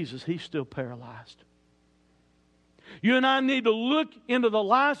to Jesus, he's still paralyzed. You and I need to look into the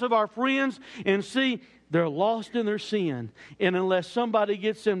lives of our friends and see they're lost in their sin. And unless somebody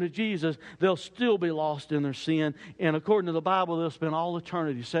gets them to Jesus, they'll still be lost in their sin. And according to the Bible, they'll spend all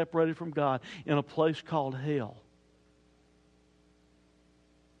eternity separated from God in a place called hell.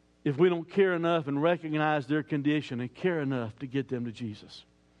 If we don't care enough and recognize their condition and care enough to get them to Jesus.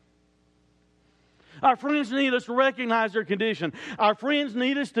 Our friends need us to recognize their condition. Our friends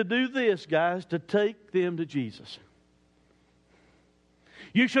need us to do this, guys, to take them to Jesus.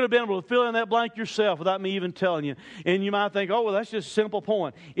 You should have been able to fill in that blank yourself without me even telling you. And you might think, oh, well, that's just a simple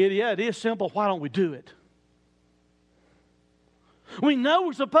point. It is simple. Why don't we do it? We know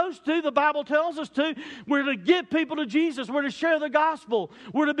we're supposed to. The Bible tells us to. We're to get people to Jesus. We're to share the gospel.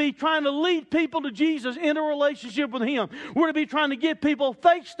 We're to be trying to lead people to Jesus in a relationship with Him. We're to be trying to get people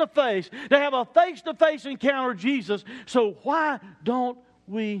face to face, to have a face-to-face encounter with Jesus. So why don't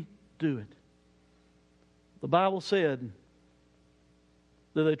we do it? The Bible said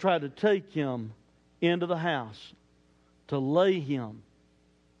that they tried to take him into the house to lay him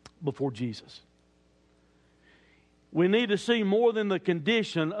before Jesus. We need to see more than the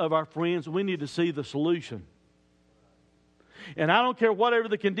condition of our friends. We need to see the solution. And I don't care whatever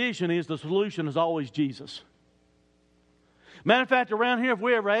the condition is, the solution is always Jesus. Matter of fact, around here, if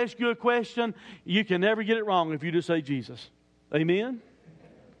we ever ask you a question, you can never get it wrong if you just say Jesus. Amen?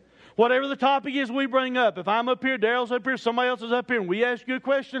 Whatever the topic is we bring up, if I'm up here, Daryl's up here, somebody else is up here, and we ask you a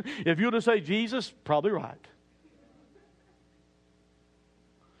question, if you'll just say Jesus, probably right.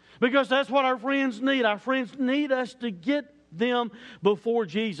 Because that's what our friends need. Our friends need us to get them before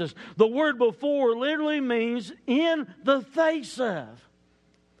Jesus. The word before literally means in the face of.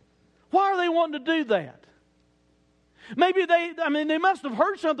 Why are they wanting to do that? Maybe they must have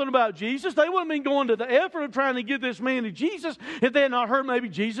heard something about Jesus. They wouldn't have been going to the effort of trying to get this man to Jesus if they had not heard maybe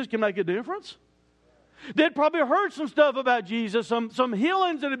Jesus can make a difference. They'd probably heard some stuff about Jesus, some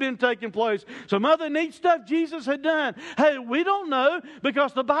healings that had been taking place, some other neat stuff Jesus had done. Hey, we don't know,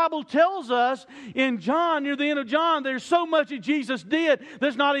 because the Bible tells us in John, near the end of John, there's so much that Jesus did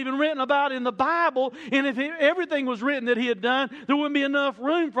that's not even written about in the Bible. And if everything was written that He had done, there wouldn't be enough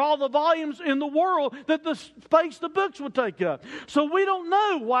room for all the volumes in the world that the space the books would take up. So we don't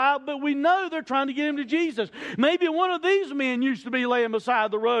know why, but we know they're trying to get Him to Jesus. Maybe one of these men used to be laying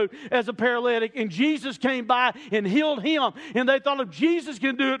beside the road as a paralytic, and Jesus came by and healed him. And they thought, if Jesus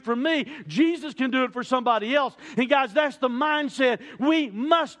can do it for me, Jesus can do it for somebody else. And guys, that's the mindset we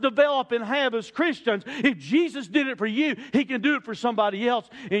must develop and have as Christians. If Jesus did it for you, He can do it for somebody else.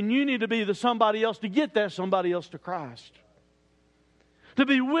 And you need to be the somebody else to get that somebody else to Christ. To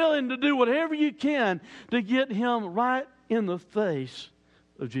be willing to do whatever you can to get him right in the face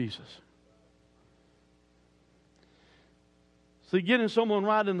of Jesus. See, getting someone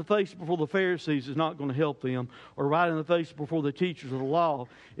right in the face before the Pharisees is not going to help them, or right in the face before the teachers of the law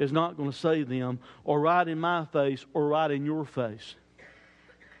is not going to save them, or right in my face, or right in your face.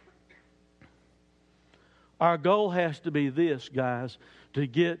 Our goal has to be this, guys, to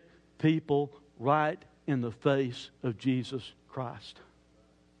get people right in the face of Jesus Christ.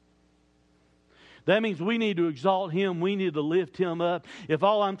 That means we need to exalt Him. We need to lift Him up. If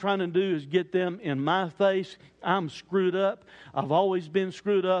all I'm trying to do is get them in my face, I'm screwed up. I've always been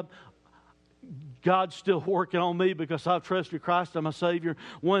screwed up. God's still working on me because I've trusted Christ as my Savior.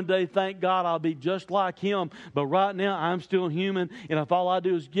 One day, thank God, I'll be just like Him. But right now, I'm still human. And if all I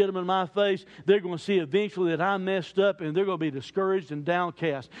do is get them in my face, they're going to see eventually that I messed up, and they're going to be discouraged and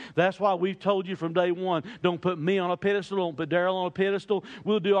downcast. That's why we've told you from day one, don't put me on a pedestal, don't put Daryl on a pedestal.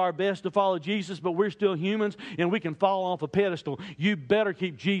 We'll do our best to follow Jesus, but we're still humans, and we can fall off a pedestal. You better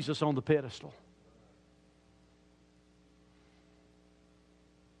keep Jesus on the pedestal.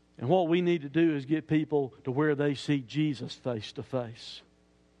 And what we need to do is get people to where they see Jesus face to face.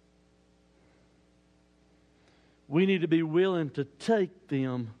 We need to be willing to take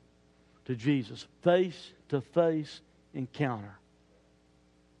them to Jesus. Face to face encounter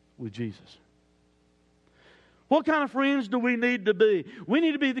with Jesus. What kind of friends do we need to be? We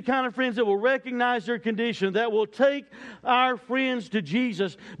need to be the kind of friends that will recognize their condition, that will take our friends to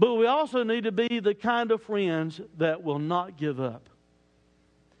Jesus. But we also need to be the kind of friends that will not give up.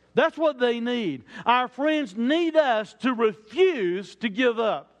 That's what they need. Our friends need us to refuse to give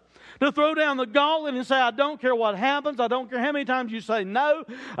up. To throw down the gauntlet and say, I don't care what happens. I don't care how many times you say no.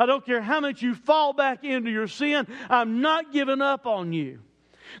 I don't care how much you fall back into your sin. I'm not giving up on you.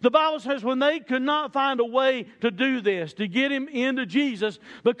 The Bible says when they could not find a way to do this, to get him into Jesus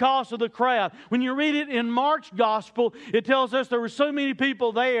because of the crowd. When you read it in Mark's Gospel, it tells us there were so many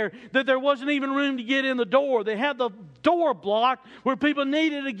people there that there wasn't even room to get in the door. They had the door blocked where people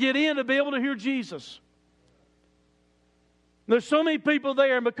needed to get in to be able to hear Jesus. There's so many people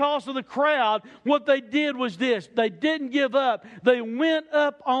there, and because of the crowd, what they did was this. They didn't give up. They went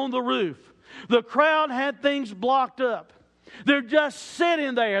up on the roof. The crowd had things blocked up. They're just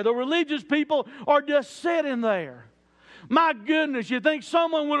sitting there. The religious people are just sitting there. My goodness, you think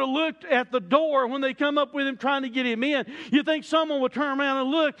someone would have looked at the door when they come up with him trying to get him in? You think someone would turn around and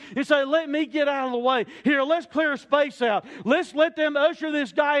look and say, let me get out of the way. Here, let's clear a space out. Let's let them usher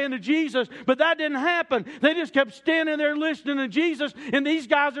this guy into Jesus. But that didn't happen. They just kept standing there listening to Jesus, and these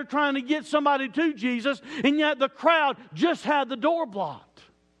guys are trying to get somebody to Jesus, and yet the crowd just had the door blocked.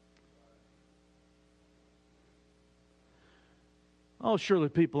 Oh, surely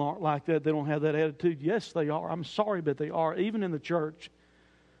people aren't like that. They don't have that attitude. Yes, they are. I'm sorry, but they are, even in the church.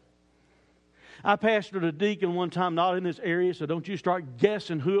 I pastored a deacon one time, not in this area, so don't you start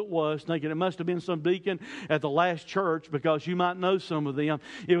guessing who it was, thinking it must have been some deacon at the last church because you might know some of them.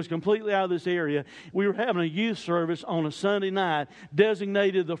 It was completely out of this area. We were having a youth service on a Sunday night,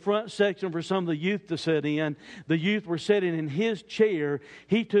 designated the front section for some of the youth to sit in. The youth were sitting in his chair.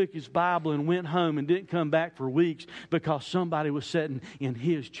 He took his Bible and went home and didn't come back for weeks because somebody was sitting in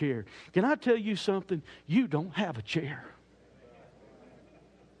his chair. Can I tell you something? You don't have a chair.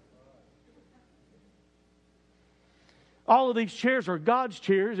 All of these chairs are God's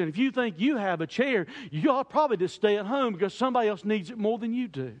chairs, and if you think you have a chair, you ought probably just stay at home because somebody else needs it more than you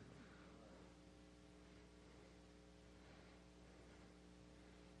do.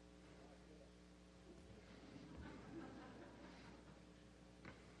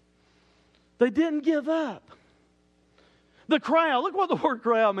 They didn't give up. The crowd, look what the word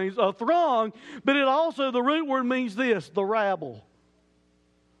crowd means, a throng, but it also, the root word means this, the rabble.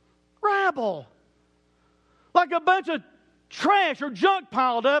 Rabble. Like a bunch of trash or junk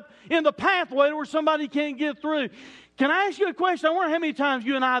piled up in the pathway where somebody can't get through. Can I ask you a question? I wonder how many times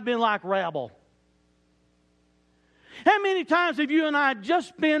you and I have been like rabble. How many times have you and I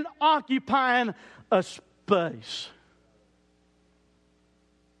just been occupying a space?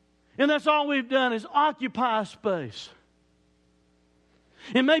 And that's all we've done is occupy a space.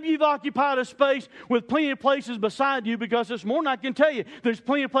 And maybe you've occupied a space with plenty of places beside you, because this morning I can tell you there's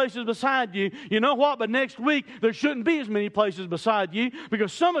plenty of places beside you. You know what? But next week there shouldn't be as many places beside you,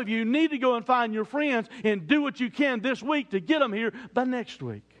 because some of you need to go and find your friends and do what you can this week to get them here by next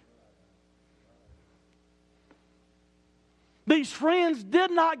week. These friends did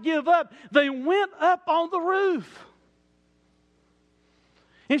not give up. They went up on the roof.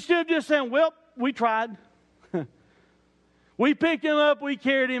 Instead of just saying, well, we tried. We picked him up, we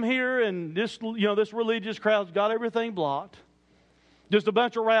carried him here, and this religious crowd's got everything blocked. Just a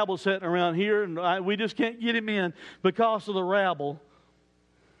bunch of rabble sitting around here, and we just can't get him in because of the rabble.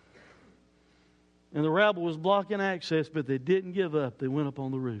 And the rabble was blocking access, but they didn't give up. They went up on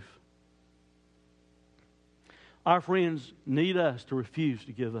the roof. Our friends need us to refuse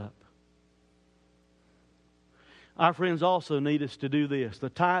to give up. Our friends also need us to do this. The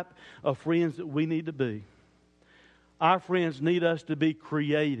type of friends that we need to be. Our friends need us to be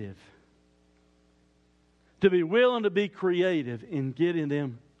creative. To be willing to be creative in getting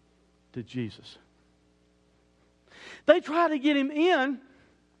them to Jesus. They try to get him in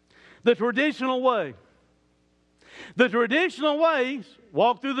the traditional way. The traditional way is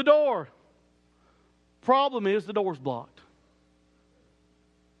walk through the door. Problem is the door's blocked.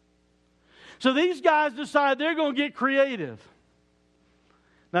 So these guys decide they're going to get creative.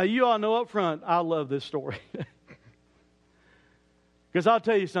 Now you all know up front, I love this story. Because I'll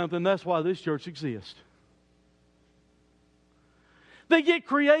tell you something, that's why this church exists. They get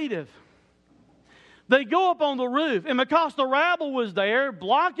creative. They go up on the roof, and because the rabble was there,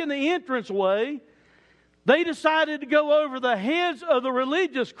 blocking the entranceway, they decided to go over the heads of the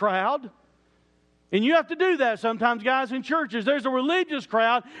religious crowd. And you have to do that sometimes, guys, in churches. There's a religious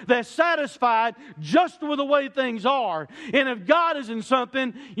crowd that's satisfied just with the way things are. And if God is in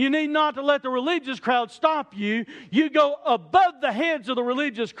something, you need not to let the religious crowd stop you. You go above the heads of the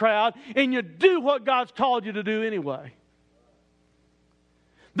religious crowd and you do what God's called you to do anyway.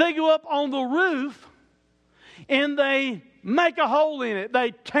 They go up on the roof and they make a hole in it.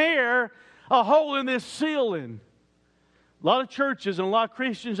 They tear a hole in this ceiling. A lot of churches and a lot of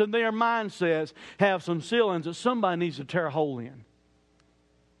Christians in their mindsets have some ceilings that somebody needs to tear a hole in.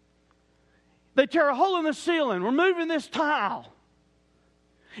 They tear a hole in the ceiling, removing this tile.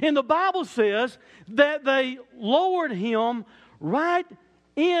 And the Bible says that they lowered him right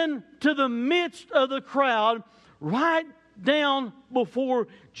into the midst of the crowd, right down before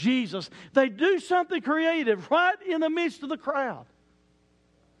Jesus. They do something creative right in the midst of the crowd.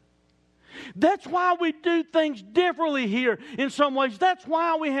 That's why we do things differently here in some ways. That's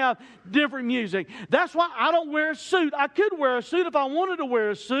why we have different music. That's why I don't wear a suit. I could wear a suit if I wanted to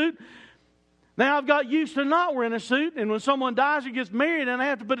wear a suit. Now I've got used to not wearing a suit, and when someone dies or gets married and I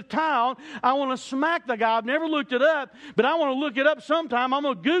have to put a tie on, I want to smack the guy. I've never looked it up, but I want to look it up sometime. I'm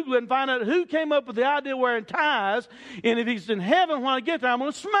going to Google it and find out who came up with the idea of wearing ties, and if he's in heaven when I get there, I'm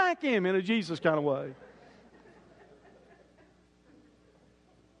going to smack him in a Jesus kind of way.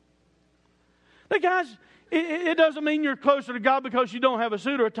 Now, guys, it doesn't mean you're closer to God because you don't have a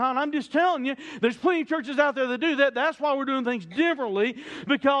suit or a tie. I'm just telling you, there's plenty of churches out there that do that. That's why we're doing things differently,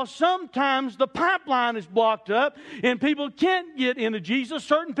 because sometimes the pipeline is blocked up and people can't get into Jesus.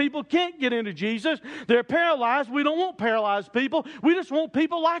 Certain people can't get into Jesus. They're paralyzed. We don't want paralyzed people. We just want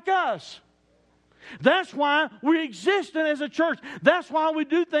people like us. That's why we're existing as a church. That's why we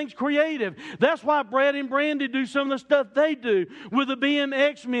do things creative. That's why Brad and Brandy do some of the stuff they do with the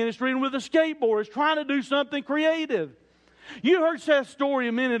BMX ministry and with the skateboarders, trying to do something creative. You heard Seth's story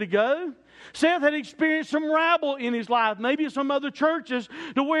a minute ago. Seth had experienced some rabble in his life, maybe at some other churches,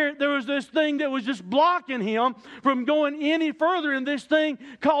 to where there was this thing that was just blocking him from going any further in this thing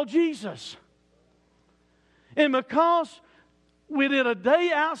called Jesus. And because we did a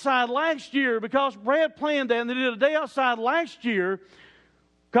day outside last year, because Brad planned that, and they did a day outside last year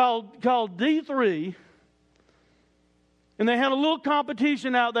called D3. And they had a little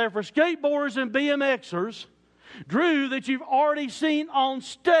competition out there for skateboarders and BMXers. Drew, that you've already seen on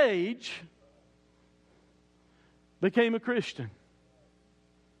stage, became a Christian.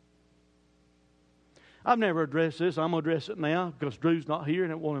 I've never addressed this. I'm going to address it now because Drew's not here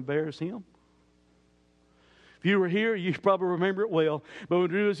and it won't embarrass him. If you were here, you probably remember it well. But when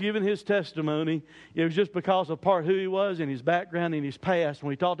Drew was giving his testimony, it was just because of part who he was and his background and his past. When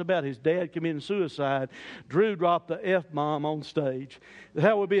we talked about his dad committing suicide, Drew dropped the F-bomb on stage.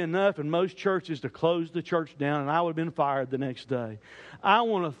 That would be enough in most churches to close the church down, and I would have been fired the next day. I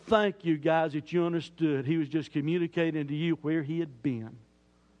want to thank you guys that you understood. He was just communicating to you where he had been.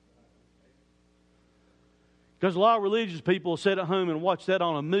 Because a lot of religious people sit at home and watch that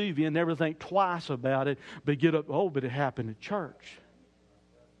on a movie and never think twice about it, but get up, oh, but it happened at church.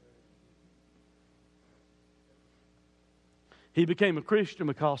 He became a Christian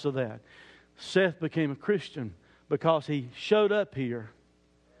because of that. Seth became a Christian because he showed up here.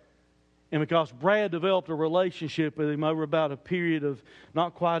 And because Brad developed a relationship with him over about a period of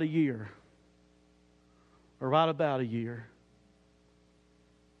not quite a year. Or right about a year.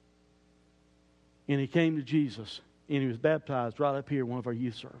 And he came to Jesus, and he was baptized right up here in one of our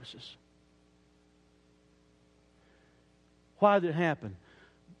youth services. Why did it happen?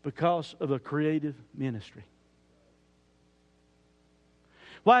 Because of a creative ministry.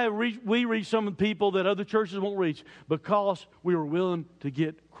 Why have we reached some of the people that other churches won't reach? Because we were willing to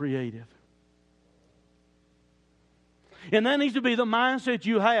get creative. And that needs to be the mindset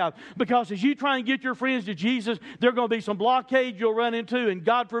you have. Because as you try and get your friends to Jesus, there are going to be some blockades you'll run into. And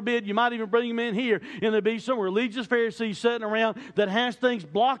God forbid, you might even bring them in here. And there'll be some religious Pharisees sitting around that has things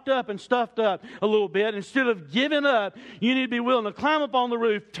blocked up and stuffed up a little bit. Instead of giving up, you need to be willing to climb up on the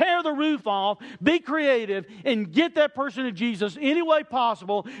roof, tear the roof off, be creative, and get that person to Jesus any way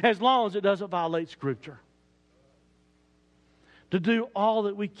possible, as long as it doesn't violate Scripture. To do all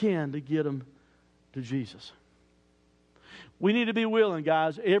that we can to get them to Jesus. We need to be willing,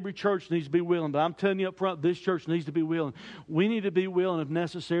 guys. Every church needs to be willing. But I'm telling you up front, this church needs to be willing. We need to be willing, if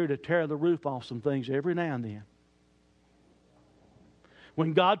necessary, to tear the roof off some things every now and then.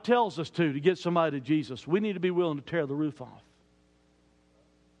 When God tells us to get somebody to Jesus, we need to be willing to tear the roof off.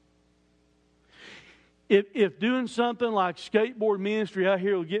 If doing something like skateboard ministry out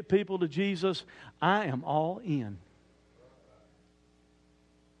here will get people to Jesus, I am all in.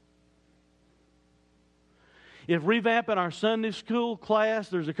 If revamping our Sunday school class,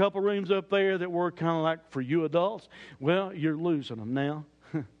 there's a couple rooms up there that were kind of like for you adults, well, you're losing them now.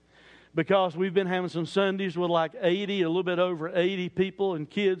 Because we've been having some Sundays with like 80, a little bit over 80 people and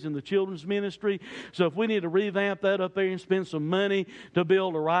kids in the children's ministry. So if we need to revamp that up there and spend some money to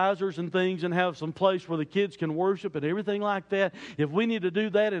build risers and things and have some place where the kids can worship and everything like that, if we need to do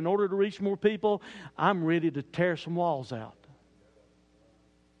that in order to reach more people, I'm ready to tear some walls out.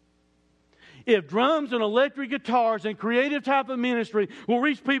 If drums and electric guitars and creative type of ministry will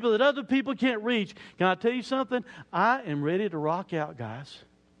reach people that other people can't reach, can I tell you something? I am ready to rock out, guys.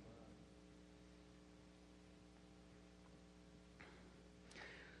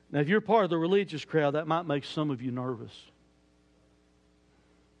 Now, if you're part of the religious crowd, that might make some of you nervous.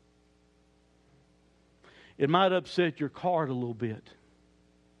 It might upset your cart a little bit.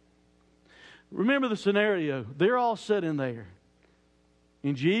 Remember the scenario. They're all sitting there.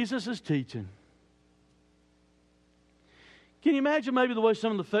 And Jesus is teaching. Can you imagine maybe the way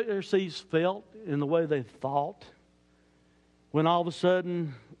some of the Pharisees felt and the way they thought when all of a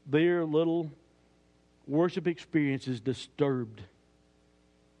sudden their little worship experience is disturbed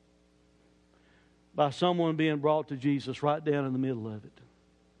by someone being brought to Jesus right down in the middle of it?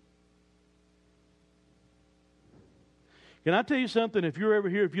 Can I tell you something? If you're ever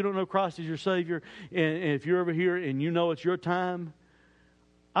here, if you don't know Christ as your Savior, and if you're ever here and you know it's your time,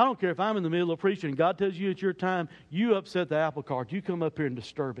 I don't care if I'm in the middle of preaching and God tells you it's your time, you upset the apple cart. You come up here and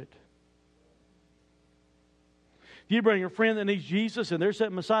disturb it. If you bring a friend that needs Jesus and they're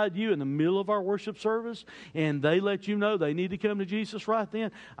sitting beside you in the middle of our worship service and they let you know they need to come to Jesus right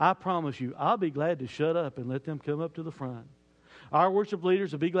then, I promise you, I'll be glad to shut up and let them come up to the front. Our worship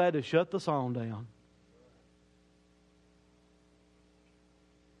leaders will be glad to shut the song down.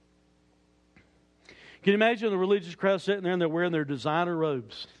 Can you imagine the religious crowd sitting there and they're wearing their designer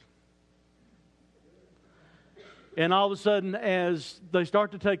robes? And all of a sudden, as they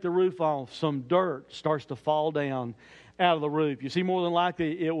start to take the roof off, some dirt starts to fall down out of the roof. You see, more than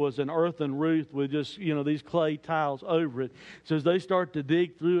likely, it was an earthen roof with just, these clay tiles over it. So as they start to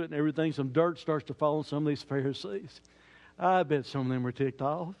dig through it and everything, some dirt starts to fall on some of these Pharisees. I bet some of them were ticked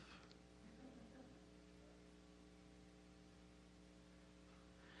off.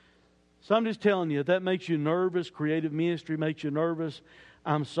 So I'm just telling you, if that makes you nervous, creative ministry makes you nervous,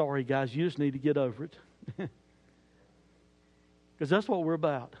 I'm sorry, guys. You just need to get over it. Because that's what we're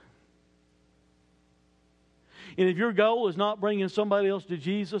about. And if your goal is not bringing somebody else to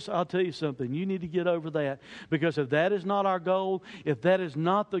Jesus, I'll tell you something. You need to get over that. Because if that is not our goal, if that is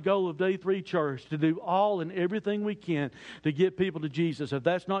not the goal of Day 3 Church, to do all and everything we can to get people to Jesus, if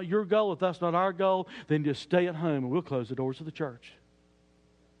that's not your goal, if that's not our goal, then just stay at home and we'll close the doors of the church.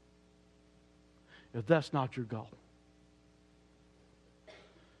 If that's not your goal.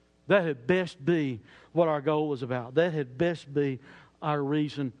 That had best be what our goal is about. That had best be our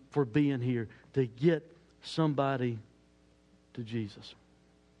reason for being here, to get somebody to Jesus.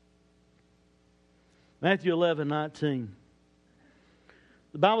 Matthew 11:19.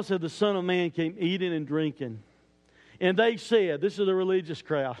 The Bible said the Son of Man came eating and drinking. And they said, this is the religious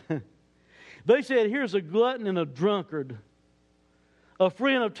crowd, they said, here's a glutton and a drunkard, a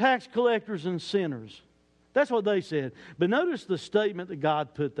friend of tax collectors and sinners. That's what they said. But notice the statement that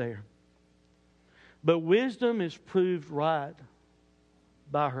God put there. But wisdom is proved right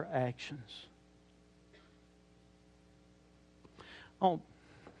by her actions. Oh,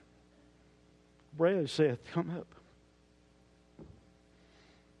 Brad said, come up.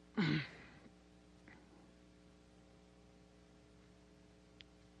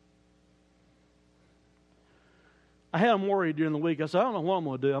 I had him worried during the week. I said, I don't know what I'm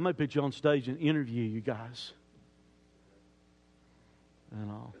going to do. I may put you on stage and interview you guys. And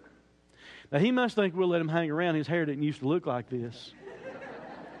all. Now, he must think we'll let him hang around. His hair didn't used to look like this.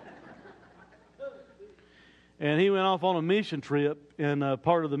 And he went off on a mission trip, and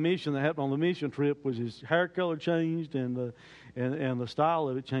part of the mission that happened on the mission trip was his hair color changed and the style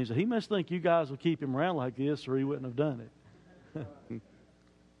of it changed. So he must think you guys will keep him around like this, or he wouldn't have done it.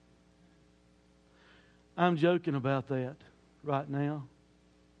 I'm joking about that right now.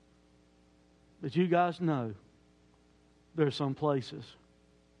 But you guys know there are some places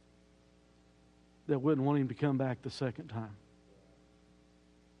that wouldn't want him to come back the second time.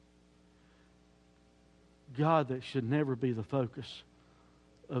 God, that should never be the focus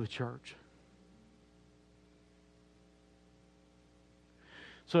of a church.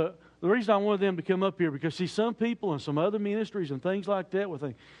 So the reason I wanted them to come up here, because see, some people and some other ministries and things like that with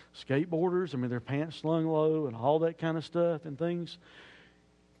skateboarders, I mean, their pants slung low and all that kind of stuff and things,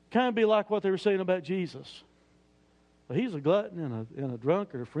 kind of be like what they were saying about Jesus. But he's a glutton and a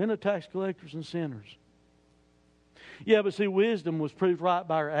drunkard, a friend of tax collectors and sinners. Yeah, but see, wisdom was proved right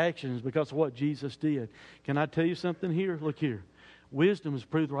by her actions because of what Jesus did. Can I tell you something here? Look here. Wisdom is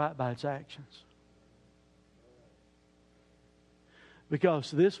proved right by its actions. Because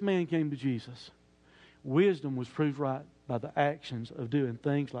this man came to Jesus. Wisdom was proved right by the actions of doing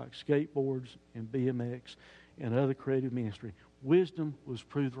things like skateboards and BMX and other creative ministry. Wisdom was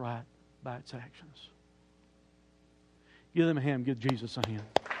proved right by its actions. Give them a hand. Give Jesus a hand.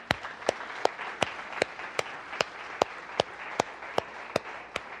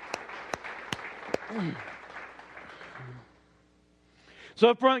 So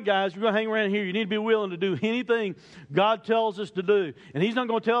up front, guys, we're going to hang around here. You need to be willing to do anything God tells us to do. And He's not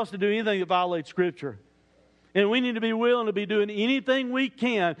going to tell us to do anything that violates Scripture. And we need to be willing to be doing anything we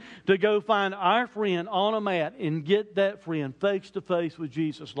can to go find our friend on a mat and get that friend face to face with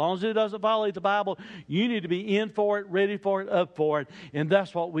Jesus. As long as it doesn't violate the Bible, you need to be in for it, ready for it, up for it. And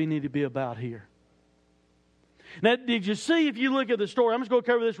that's what we need to be about here. Now, did you see, if you look at the story, I'm just going to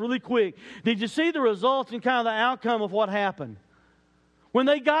cover this really quick. Did you see the results and kind of the outcome of what happened? When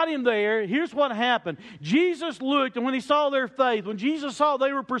they got him there, here's what happened. Jesus looked, and when He saw their faith, when Jesus saw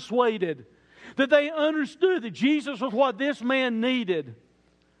they were persuaded, that they understood that Jesus was what this man needed.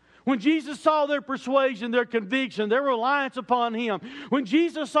 When Jesus saw their persuasion, their conviction, their reliance upon Him, when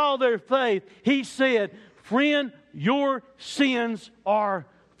Jesus saw their faith, He said, friend, your sins are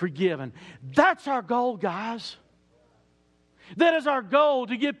forgiven. That's our goal, guys. That is our goal,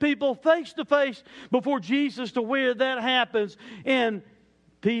 to get people face to face before Jesus, to where that happens and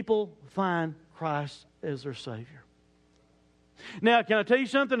people find Christ as their Savior. Now, can I tell you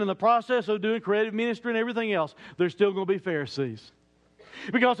something? In the process of doing creative ministry and everything else, there's still going to be Pharisees.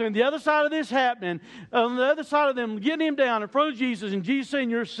 Because on the other side of this happening, on the other side of them getting Him down in front of Jesus and Jesus saying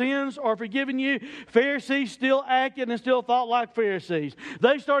your sins are forgiven you, Pharisees still acted and still thought like Pharisees.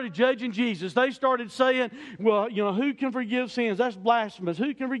 They started judging Jesus. They started saying, well, who can forgive sins? That's blasphemous.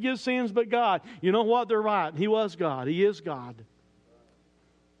 Who can forgive sins but God? You know what? They're right. He was God. He is God.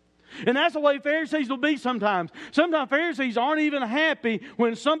 And that's the way Pharisees will be sometimes. Sometimes Pharisees aren't even happy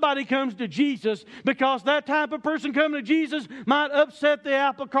when somebody comes to Jesus, because that type of person coming to Jesus might upset the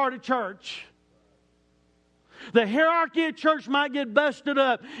apple cart at church. The hierarchy at church might get busted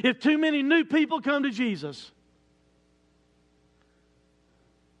up if too many new people come to Jesus.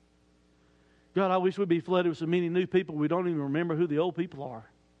 God, I wish we'd be flooded with so many new people we don't even remember who the old people are.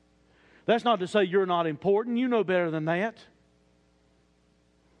 That's not to say you're not important. You know better than that.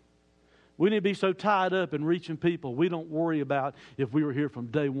 We need to be so tied up in reaching people, we don't worry about if we were here from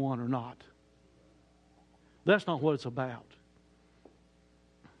day one or not. That's not what it's about.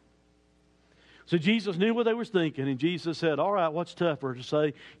 So Jesus knew what they were thinking, and Jesus said, all right, what's tougher, to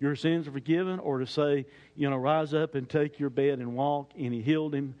say your sins are forgiven, or to say, rise up and take your bed and walk? And he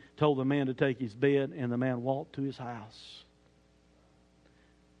healed him, told the man to take his bed, and the man walked to his house.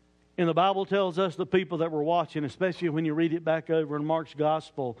 And the Bible tells us the people that were watching, especially when you read it back over in Mark's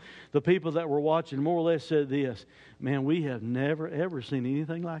Gospel, the people that were watching more or less said this, man, we have never, ever seen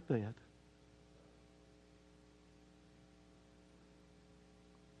anything like that.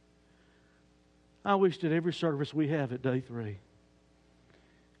 I wish that every service we have at Day 3,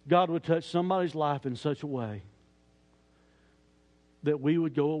 God would touch somebody's life in such a way that we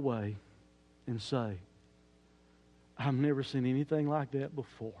would go away and say, I've never seen anything like that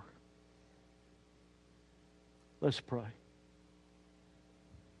before. Let's pray.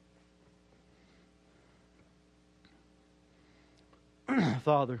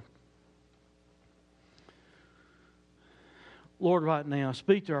 Father, Lord, right now,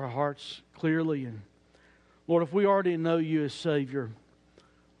 speak to our hearts clearly. And Lord, if we already know You as Savior,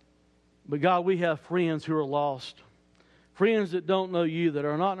 but God, we have friends who are lost, friends that don't know You, that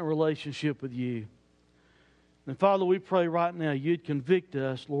are not in a relationship with You. And Father, we pray right now You'd convict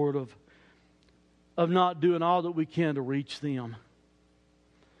us, Lord, of not doing all that we can to reach them.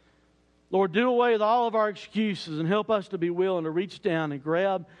 Lord, do away with all of our excuses and help us to be willing to reach down and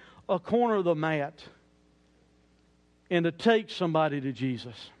grab a corner of the mat and to take somebody to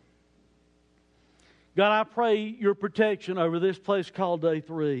Jesus. God, I pray Your protection over this place called Day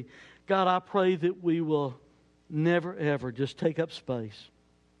 3. God, I pray that we will never, ever just take up space.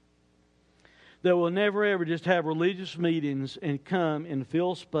 That we'll never, ever just have religious meetings and come and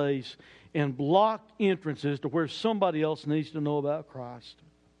fill space and block entrances to where somebody else needs to know about Christ.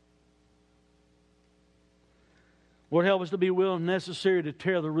 Lord, help us to be willing and necessary to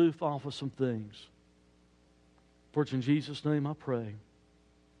tear the roof off of some things. For it's in Jesus' name I pray.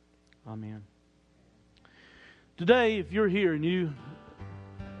 Amen. Today, if you're here and you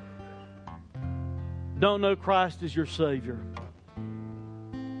don't know Christ as your Savior,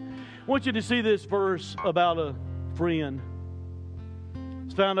 I want you to see this verse about a friend.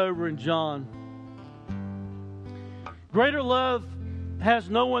 It's found over in John. Greater love has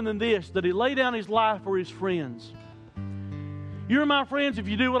no one than this, that He laid down His life for His friends. You're my friends if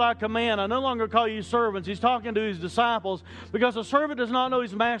you do what I command. I no longer call you servants. He's talking to His disciples, because a servant does not know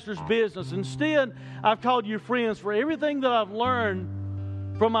his master's business. Instead, I've called you friends, for everything that I've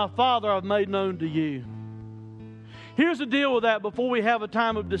learned from my Father I've made known to you. Here's the deal with that before we have a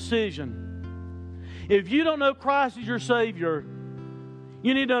time of decision. If you don't know Christ as your Savior,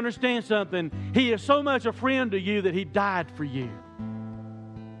 you need to understand something. He is so much a friend to you that He died for you.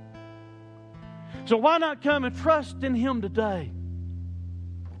 So why not come and trust in Him today?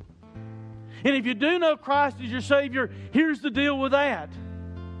 And if you do know Christ as your Savior, here's the deal with that.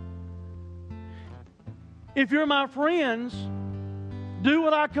 If you're my friends, do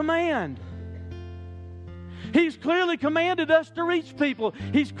what I command. He's clearly commanded us to reach people.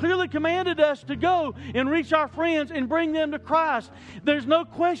 He's clearly commanded us to go and reach our friends and bring them to Christ. There's no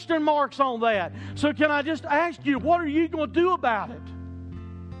question marks on that. So can I just ask you, what are you going to do about it?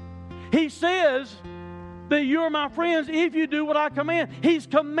 He says that you're my friends if you do what I command. He's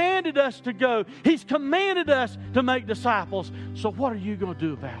commanded us to go. He's commanded us to make disciples. So what are you going to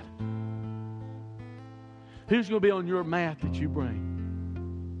do about it? Who's going to be on your mat that you bring?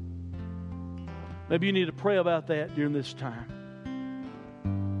 Maybe you need to pray about that during this time.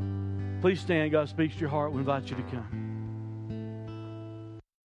 Please stand. God speaks to your heart. We invite you to come.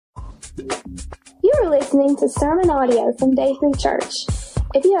 You are listening to sermon audio from Day 3 Church.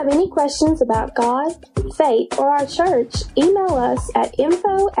 If you have any questions about God, faith, or our church, email us at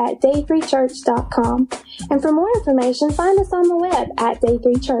info@day3church.com. And for more information, find us on the web at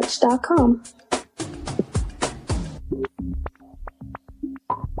day3church.com.